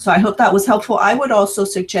 So I hope that was helpful. I would also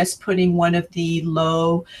suggest putting one of the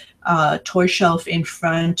low toy shelf in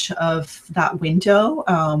front of that window,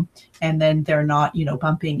 and then they're not, you know,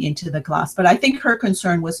 bumping into the glass. But I think her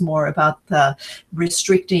concern was more about the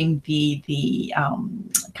restricting the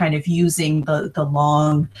kind of using the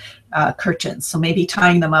long curtains. So maybe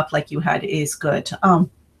tying them up like you had is good.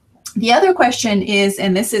 The other question is,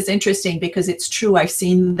 and this is interesting because it's true, I've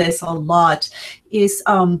seen this a lot, is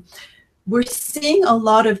we're seeing a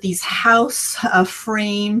lot of these house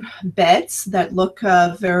frame beds that look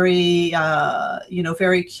very, you know,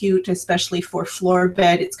 very cute, especially for floor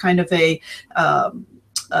bed. It's kind of a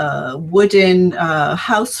wooden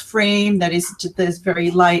house frame that is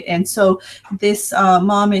very light. And so this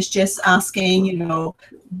mom is just asking, you know,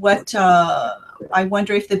 what, I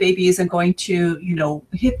wonder if the baby isn't going to, you know,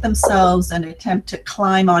 hit themselves and attempt to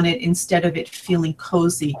climb on it instead of it feeling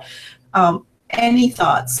cozy. Any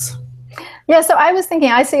thoughts? Yeah, so I was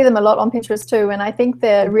thinking, I see them a lot on Pinterest too, and I think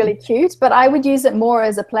they're really cute, but I would use it more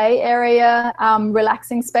as a play area,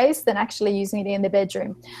 relaxing space, than actually using it in the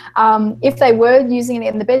bedroom. If they were using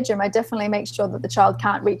it in the bedroom, I definitely make sure that the child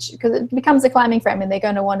can't reach, because it becomes a climbing frame and they're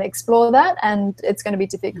going to want to explore that, and it's going to be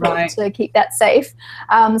difficult to keep that safe.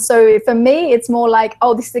 So for me, it's more like,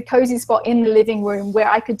 oh, this is a cozy spot in the living room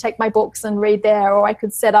where I could take my books and read there, or I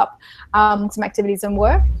could set up some activities and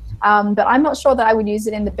work. But I'm not sure that I would use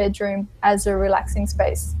it in the bedroom as a relaxing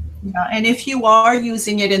space. Yeah, and if you are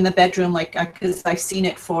using it in the bedroom, like, because I've seen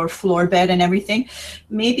it for floor bed and everything,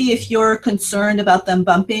 maybe if you're concerned about them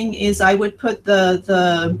bumping, is I would put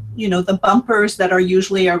the you know, the bumpers that are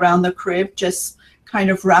usually around the crib, just kind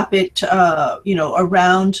of wrap it, you know,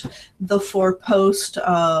 around the four post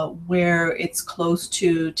where it's close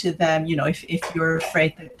to them, you know, if you're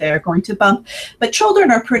afraid that they're going to bump. But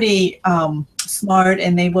children are pretty smart,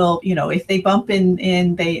 and they will, you know, if they bump in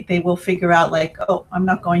they will figure out, like, oh, I'm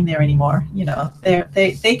not going there anymore, you know,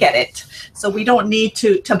 they get it. So we don't need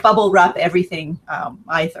to bubble wrap everything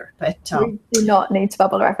either. But we do not need to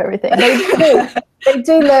bubble wrap everything. They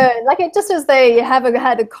do learn, like, it just as they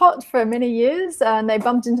had a cot for many years and they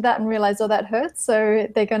bumped into that and realized, oh, that hurts. So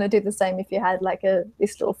they're going to do the same if you had like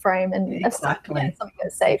this little frame and something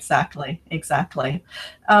that's safe. Exactly.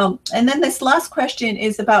 And then this last question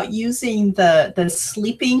is about using the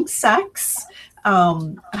sleeping sacks.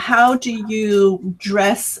 How do you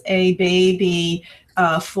dress a baby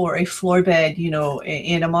for a floor bed, you know,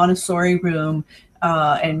 in a Montessori room,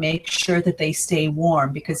 and make sure that they stay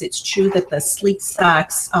warm? Because it's true that the sleep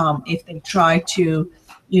sacks, if they try to,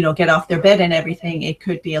 you know, get off their bed and everything, it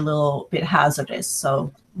could be a little bit hazardous.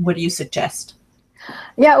 So what do you suggest?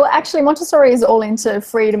 Yeah, well, actually, Montessori is all into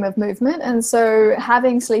freedom of movement. And so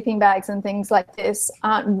having sleeping bags and things like this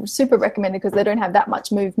aren't super recommended because they don't have that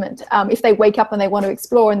much movement. If they wake up and they want to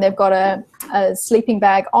explore and they've got a sleeping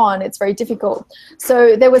bag on, it's very difficult.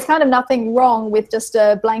 So there was kind of nothing wrong with just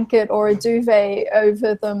a blanket or a duvet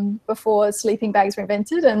over them before sleeping bags were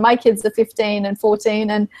invented. And my kids are 15 and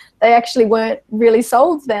 14, and they actually weren't really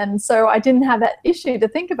sold then. So I didn't have that issue to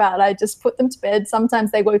think about. I just put them to bed.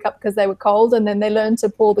 Sometimes they woke up because they were cold, and then they learned to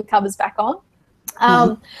pull the covers back on.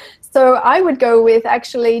 So I would go with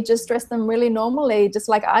actually just dress them really normally, just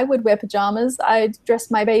like I would wear pajamas. I'd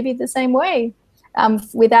dress my baby the same way,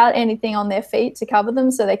 without anything on their feet to cover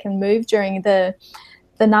them so they can move during the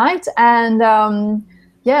night. And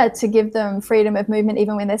yeah, to give them freedom of movement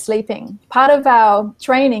even when they're sleeping. Part of our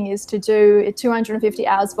training is to do 250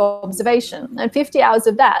 hours of observation, and 50 hours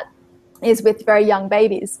of that is with very young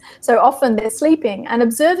babies. So often they're sleeping, and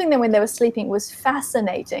observing them when they were sleeping was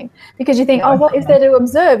fascinating, because you think, oh, what is there to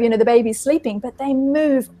observe? You know, the baby's sleeping, but they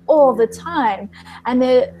move all the time. And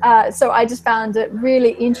so I just found it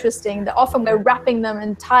really interesting that often we're wrapping them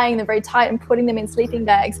and tying them very tight and putting them in sleeping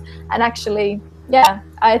bags. And actually, yeah,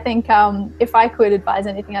 I think if I could advise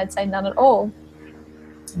anything, I'd say none at all.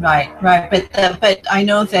 Right. But I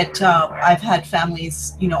know that I've had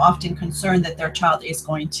families, often concerned that their child is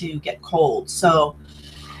going to get cold. So,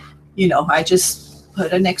 I just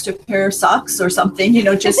put an extra pair of socks or something,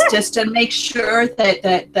 just to make sure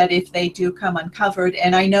that if they do come uncovered.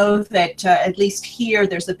 And I know that at least here,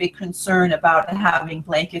 there's a big concern about having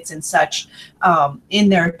blankets and such in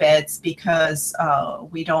their beds, because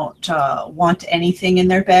we don't want anything in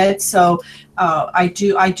their beds. So I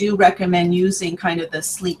do recommend using kind of the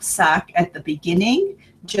sleep sack at the beginning,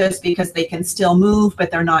 just because they can still move,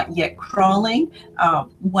 but they're not yet crawling.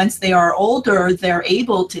 Once they are older, they're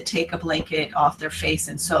able to take a blanket off their face,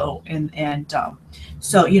 and so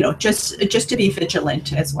just to be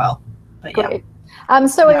vigilant as well. But Great.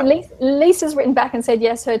 Lisa's written back and said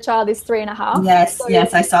yes, her child is 3.5. Yes, so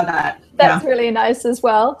yes, I saw that. That's really nice as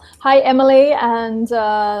well. Hi, Emily, and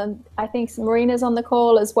I think Marina's on the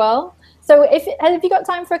call as well. So have you got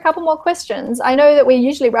time for a couple more questions? I know that we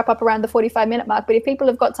usually wrap up around the 45-minute mark, but if people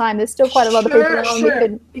have got time, there's still quite a lot of people on.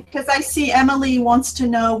 Sure. Because I see Emily wants to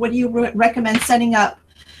know, what do you recommend setting up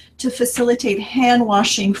to facilitate hand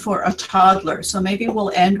washing for a toddler? So maybe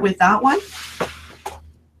we'll end with that one.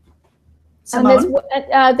 Simone?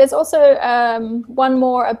 And there's also one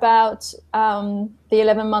more about the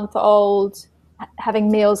 11-month-old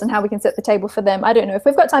having meals and how we can set the table for them. I don't know. If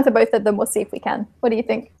we've got time for both of them, we'll see if we can. What do you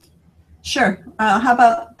think? Sure. How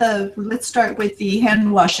about let's start with the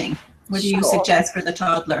hand washing. What do you suggest for the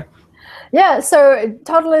toddler? Yeah, so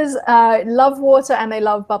toddlers love water and they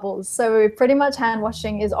love bubbles. So pretty much hand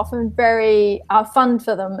washing is often very fun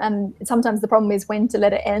for them. And sometimes the problem is when to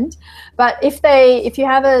let it end. But if you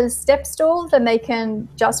have a step stool, then they can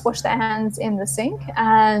just wash their hands in the sink,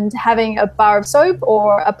 and having a bar of soap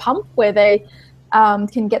or a pump where they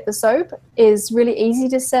can get the soap is really easy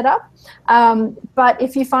to set up. But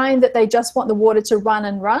if you find that they just want the water to run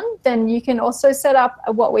and run, then you can also set up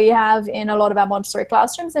what we have in a lot of our Montessori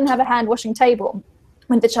classrooms and have a hand washing table.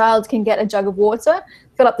 When the child can get a jug of water,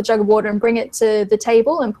 fill up the jug of water and bring it to the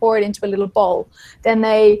table and pour it into a little bowl. Then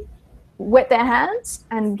they wet their hands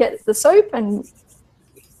and get the soap and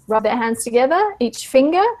rub their hands together, each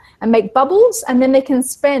finger, and make bubbles, and then they can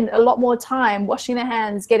spend a lot more time washing their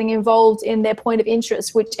hands, getting involved in their point of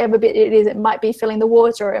interest, whichever bit it is. It might be filling the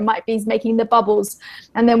water, or it might be making the bubbles,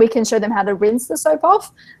 and then we can show them how to rinse the soap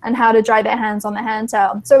off and how to dry their hands on the hand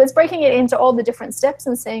towel. So it's breaking it into all the different steps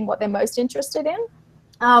and seeing what they're most interested in,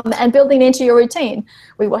 and building into your routine.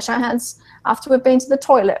 We wash our hands after we've been to the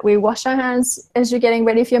toilet. We wash our hands as you're getting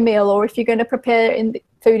ready for your meal, or if you're going to prepare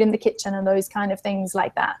food in the kitchen, and those kind of things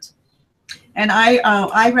like that. And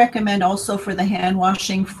I recommend also for the hand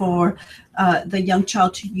washing for the young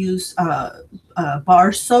child to use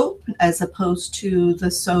bar soap as opposed to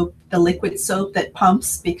the liquid soap that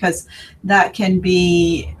pumps, because that can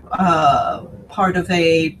be part of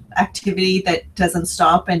a activity that doesn't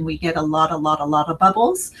stop, and we get a lot of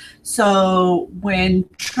bubbles. So when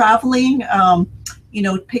traveling,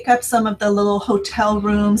 pick up some of the little hotel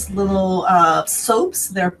rooms, little soaps.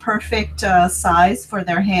 They're perfect size for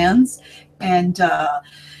their hands, and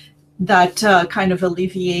that kind of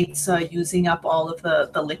alleviates using up all of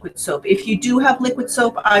the liquid soap. If you do have liquid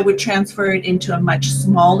soap, I would transfer it into a much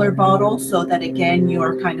smaller bottle, so that again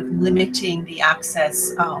you're kind of limiting the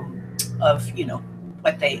access of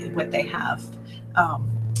what they have.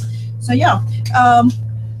 So yeah.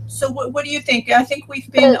 So what do you think? I think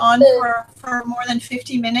we've been on for more than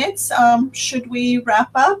 50 minutes. Should we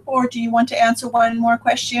wrap up, or do you want to answer one more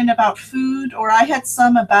question about food? Or I had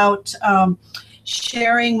some about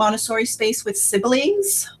sharing Montessori space with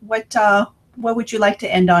siblings. What would you like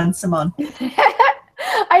to end on, Simone?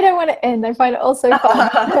 I don't want to end. I find it also fun.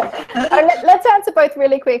 Let's answer both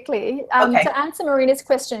really quickly. Okay. To answer Marina's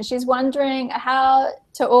question, she's wondering how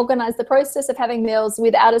to organize the process of having meals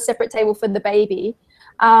without a separate table for the baby.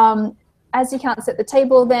 As you can't set the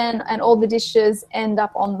table then, and all the dishes end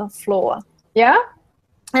up on the floor. Yeah?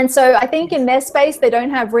 And so I think in their space, they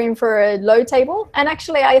don't have room for a low table. And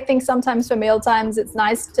actually, I think sometimes for meal times, it's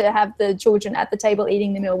nice to have the children at the table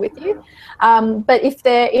eating the meal with you. But if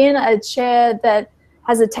they're in a chair that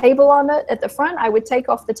has a table on it at the front, I would take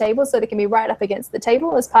off the table so they can be right up against the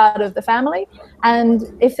table as part of the family.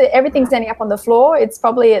 And if everything's ending up on the floor, it's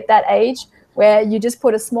probably at that age where you just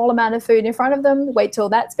put a small amount of food in front of them, wait till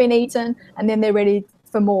that's been eaten, and then they're ready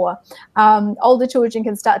for more. Older children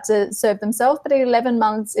can start to serve themselves, but at 11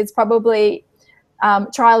 months, it's probably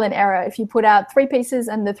trial and error. If you put out 3 pieces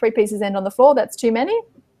and the 3 pieces end on the floor, that's too many.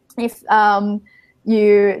 If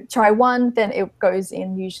you try 1, then it goes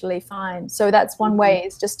in usually fine. So that's one way,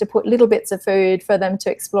 is just to put little bits of food for them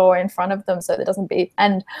to explore in front of them, so there doesn't be,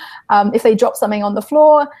 and if they drop something on the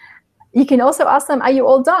floor, you can also ask them, are you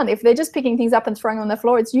all done? If they're just picking things up and throwing them on the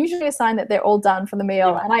floor, it's usually a sign that they're all done for the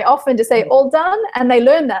meal. And I often just say, all done, and they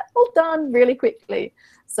learn that, all done, really quickly.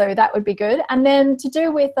 So that would be good. And then to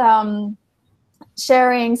do with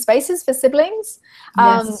sharing spaces for siblings,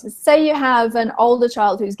 say you have an older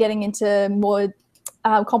child who's getting into more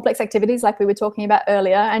complex activities like we were talking about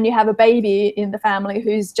earlier, and you have a baby in the family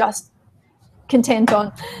who's just content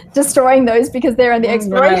on destroying those because they're in the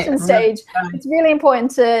exploration stage. It's really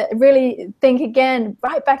important to really think again,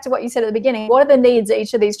 right back to what you said at the beginning, what are the needs of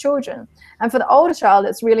each of these children? And for the older child,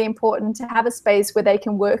 it's really important to have a space where they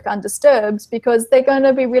can work undisturbed, because they're going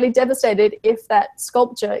to be really devastated if that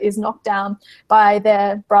sculpture is knocked down by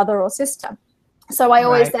their brother or sister. So I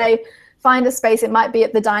always say, find a space. It might be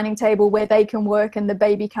at the dining table where they can work and the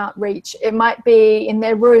baby can't reach. It might be in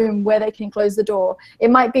their room where they can close the door.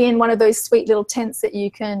 It might be in one of those sweet little tents that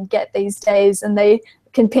you can get these days, and they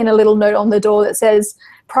can pin a little note on the door that says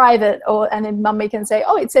private, and then mummy can say,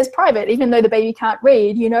 oh, it says private, even though the baby can't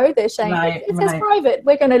read, you know, they're saying it says private.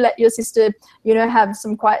 We're going to let your sister, you know, have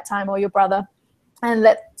some quiet time, or your brother. And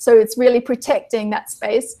so it's really protecting that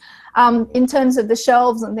space. In terms of the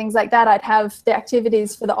shelves and things like that, I'd have the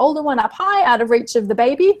activities for the older one up high, out of reach of the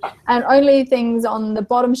baby, and only things on the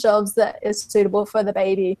bottom shelves that is suitable for the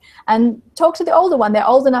baby. And talk to the older one. They're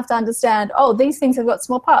old enough to understand, oh, these things have got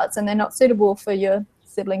small parts and they're not suitable for your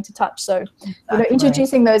sibling to touch. So, you know,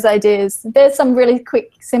 introducing those ideas. There's some really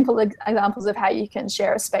quick, simple examples of how you can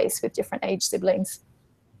share a space with different age siblings.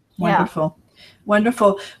 Wonderful.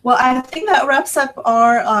 Wonderful. Well, I think that wraps up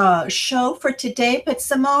our show for today. But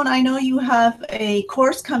Simone, I know you have a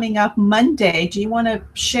course coming up Monday. Do you want to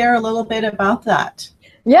share a little bit about that?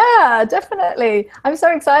 Yeah, definitely. I'm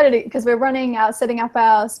so excited because we're running setting up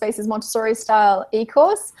our Spaces Montessori-style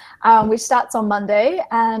e-course, which starts on Monday,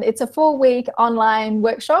 and it's a 4-week online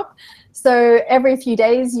workshop. So every few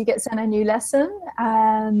days you get sent a new lesson,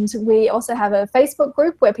 and we also have a Facebook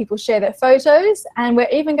group where people share their photos, and we're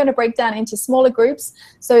even going to break down into smaller groups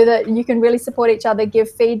so that you can really support each other,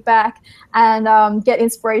 give feedback, and get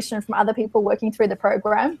inspiration from other people working through the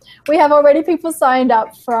program. We have already people signed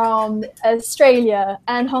up from Australia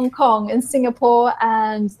and Hong Kong and Singapore,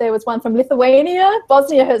 and there was one from Lithuania,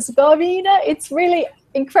 Bosnia-Herzegovina. It's really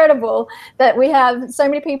incredible that we have so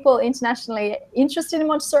many people internationally interested in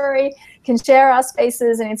Montessori, can share our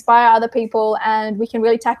spaces and inspire other people, and we can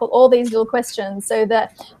really tackle all these little questions so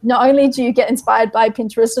that not only do you get inspired by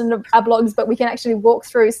Pinterest and our blogs, but we can actually walk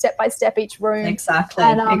through step by step each room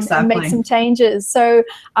and make some changes. So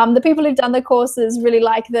the people who've done the courses really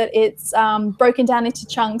like that it's broken down into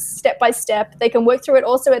chunks, step by step. They can work through it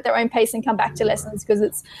also at their own pace and come back to lessons because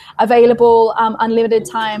it's available unlimited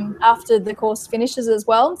time after the course finishes as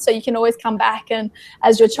well. So you can always come back, and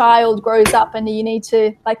as your child grows up and you need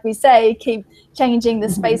to, like we say, keep changing the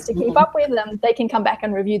space to keep up with them, they can come back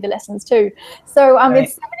and review the lessons too. So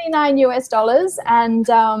it's $79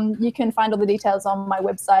 and you can find all the details on my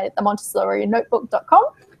website, themontessorinotebook.com.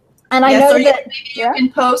 And I know that you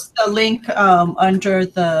can post the link under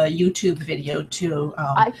the YouTube video too.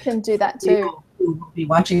 I can do that too. Who will be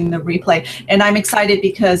watching the replay. And I'm excited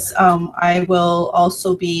because I will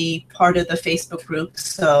also be part of the Facebook group.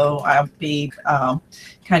 So I'll be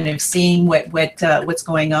kind of seeing what's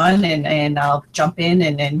going on, and I'll jump in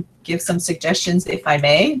and give some suggestions if I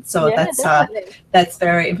may. So yeah, that's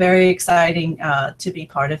very, very exciting to be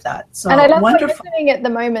part of that. So and I love wonderful. what you're doing at the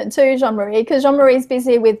moment too, Jeanne-Marie, because Jeanne-Marie's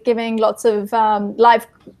busy with giving lots of live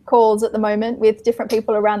calls at the moment with different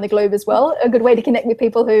people around the globe as well. A good way to connect with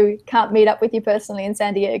people who can't meet up with you personally in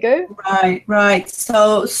San Diego. Right.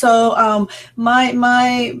 So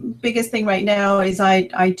my biggest thing right now is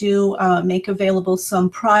I do make available some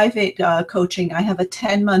private coaching. I have a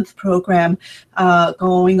 10-month program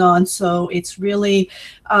going on, so it's really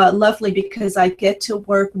lovely because I get to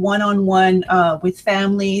work one-on-one with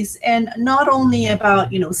families, and not only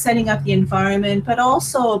about setting up the environment, but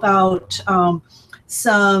also about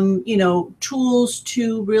some tools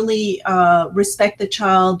to really respect the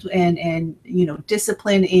child and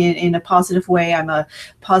discipline in a positive way. I'm a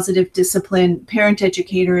positive discipline parent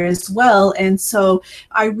educator as well, and so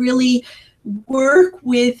I really work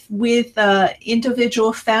with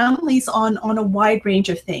individual families on a wide range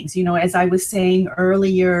of things. As I was saying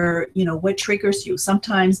earlier, what triggers you.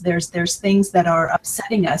 Sometimes there's things that are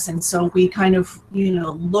upsetting us, and so we kind of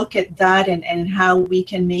look at that and how we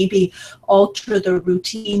can maybe alter the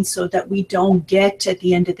routine so that we don't get at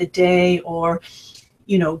the end of the day or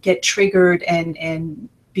get triggered and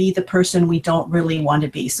be the person we don't really want to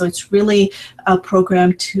be. So it's really a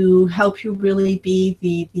program to help you really be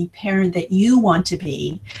the parent that you want to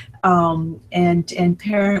be, and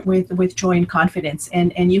parent with joy and confidence.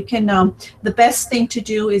 And you can, the best thing to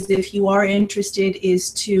do is, if you are interested,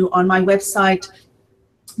 is to, on my website,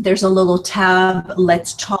 there's a little tab,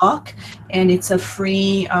 Let's Talk, and it's a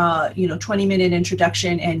free 20-minute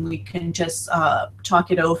introduction, and we can just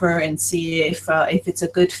talk it over and see if it's a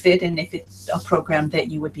good fit and if it's a program that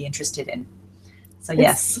you would be interested in. So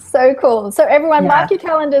yes. It's so cool. So everyone, mark your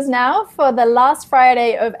calendars now for the last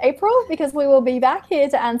Friday of April, because we will be back here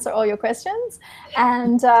to answer all your questions.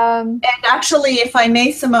 And actually, if I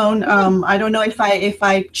may, Simone, I don't know if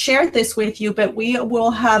I shared this with you, but we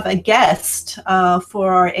will have a guest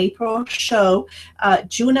for our April show.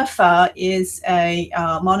 Junifa is a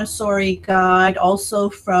Montessori guide, also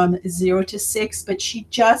from 0 to 6, but she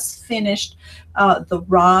just finished the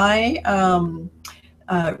RIE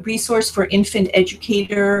resource for infant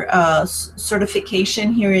educator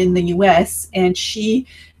certification here in the US, and she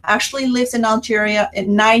actually lives in Nigeria,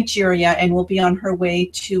 and will be on her way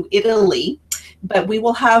to Italy. But we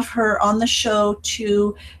will have her on the show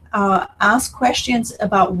to ask questions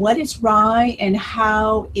about what is RIE and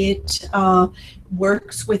how it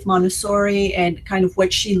works with Montessori, and kind of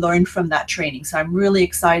what she learned from that training. So I'm really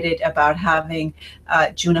excited about having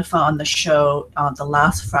Junifa on the show on the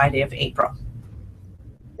last Friday of April.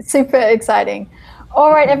 Super exciting.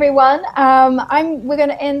 All right, everyone. We're going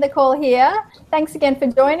to end the call here. Thanks again for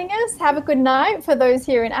joining us. Have a good night for those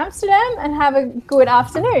here in Amsterdam, and have a good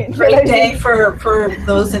afternoon. Great day for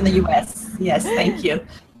those in the US. Yes, thank you.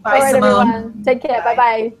 Bye, all right, Simone. everyone. Take care.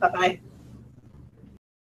 Bye-bye. Bye-bye.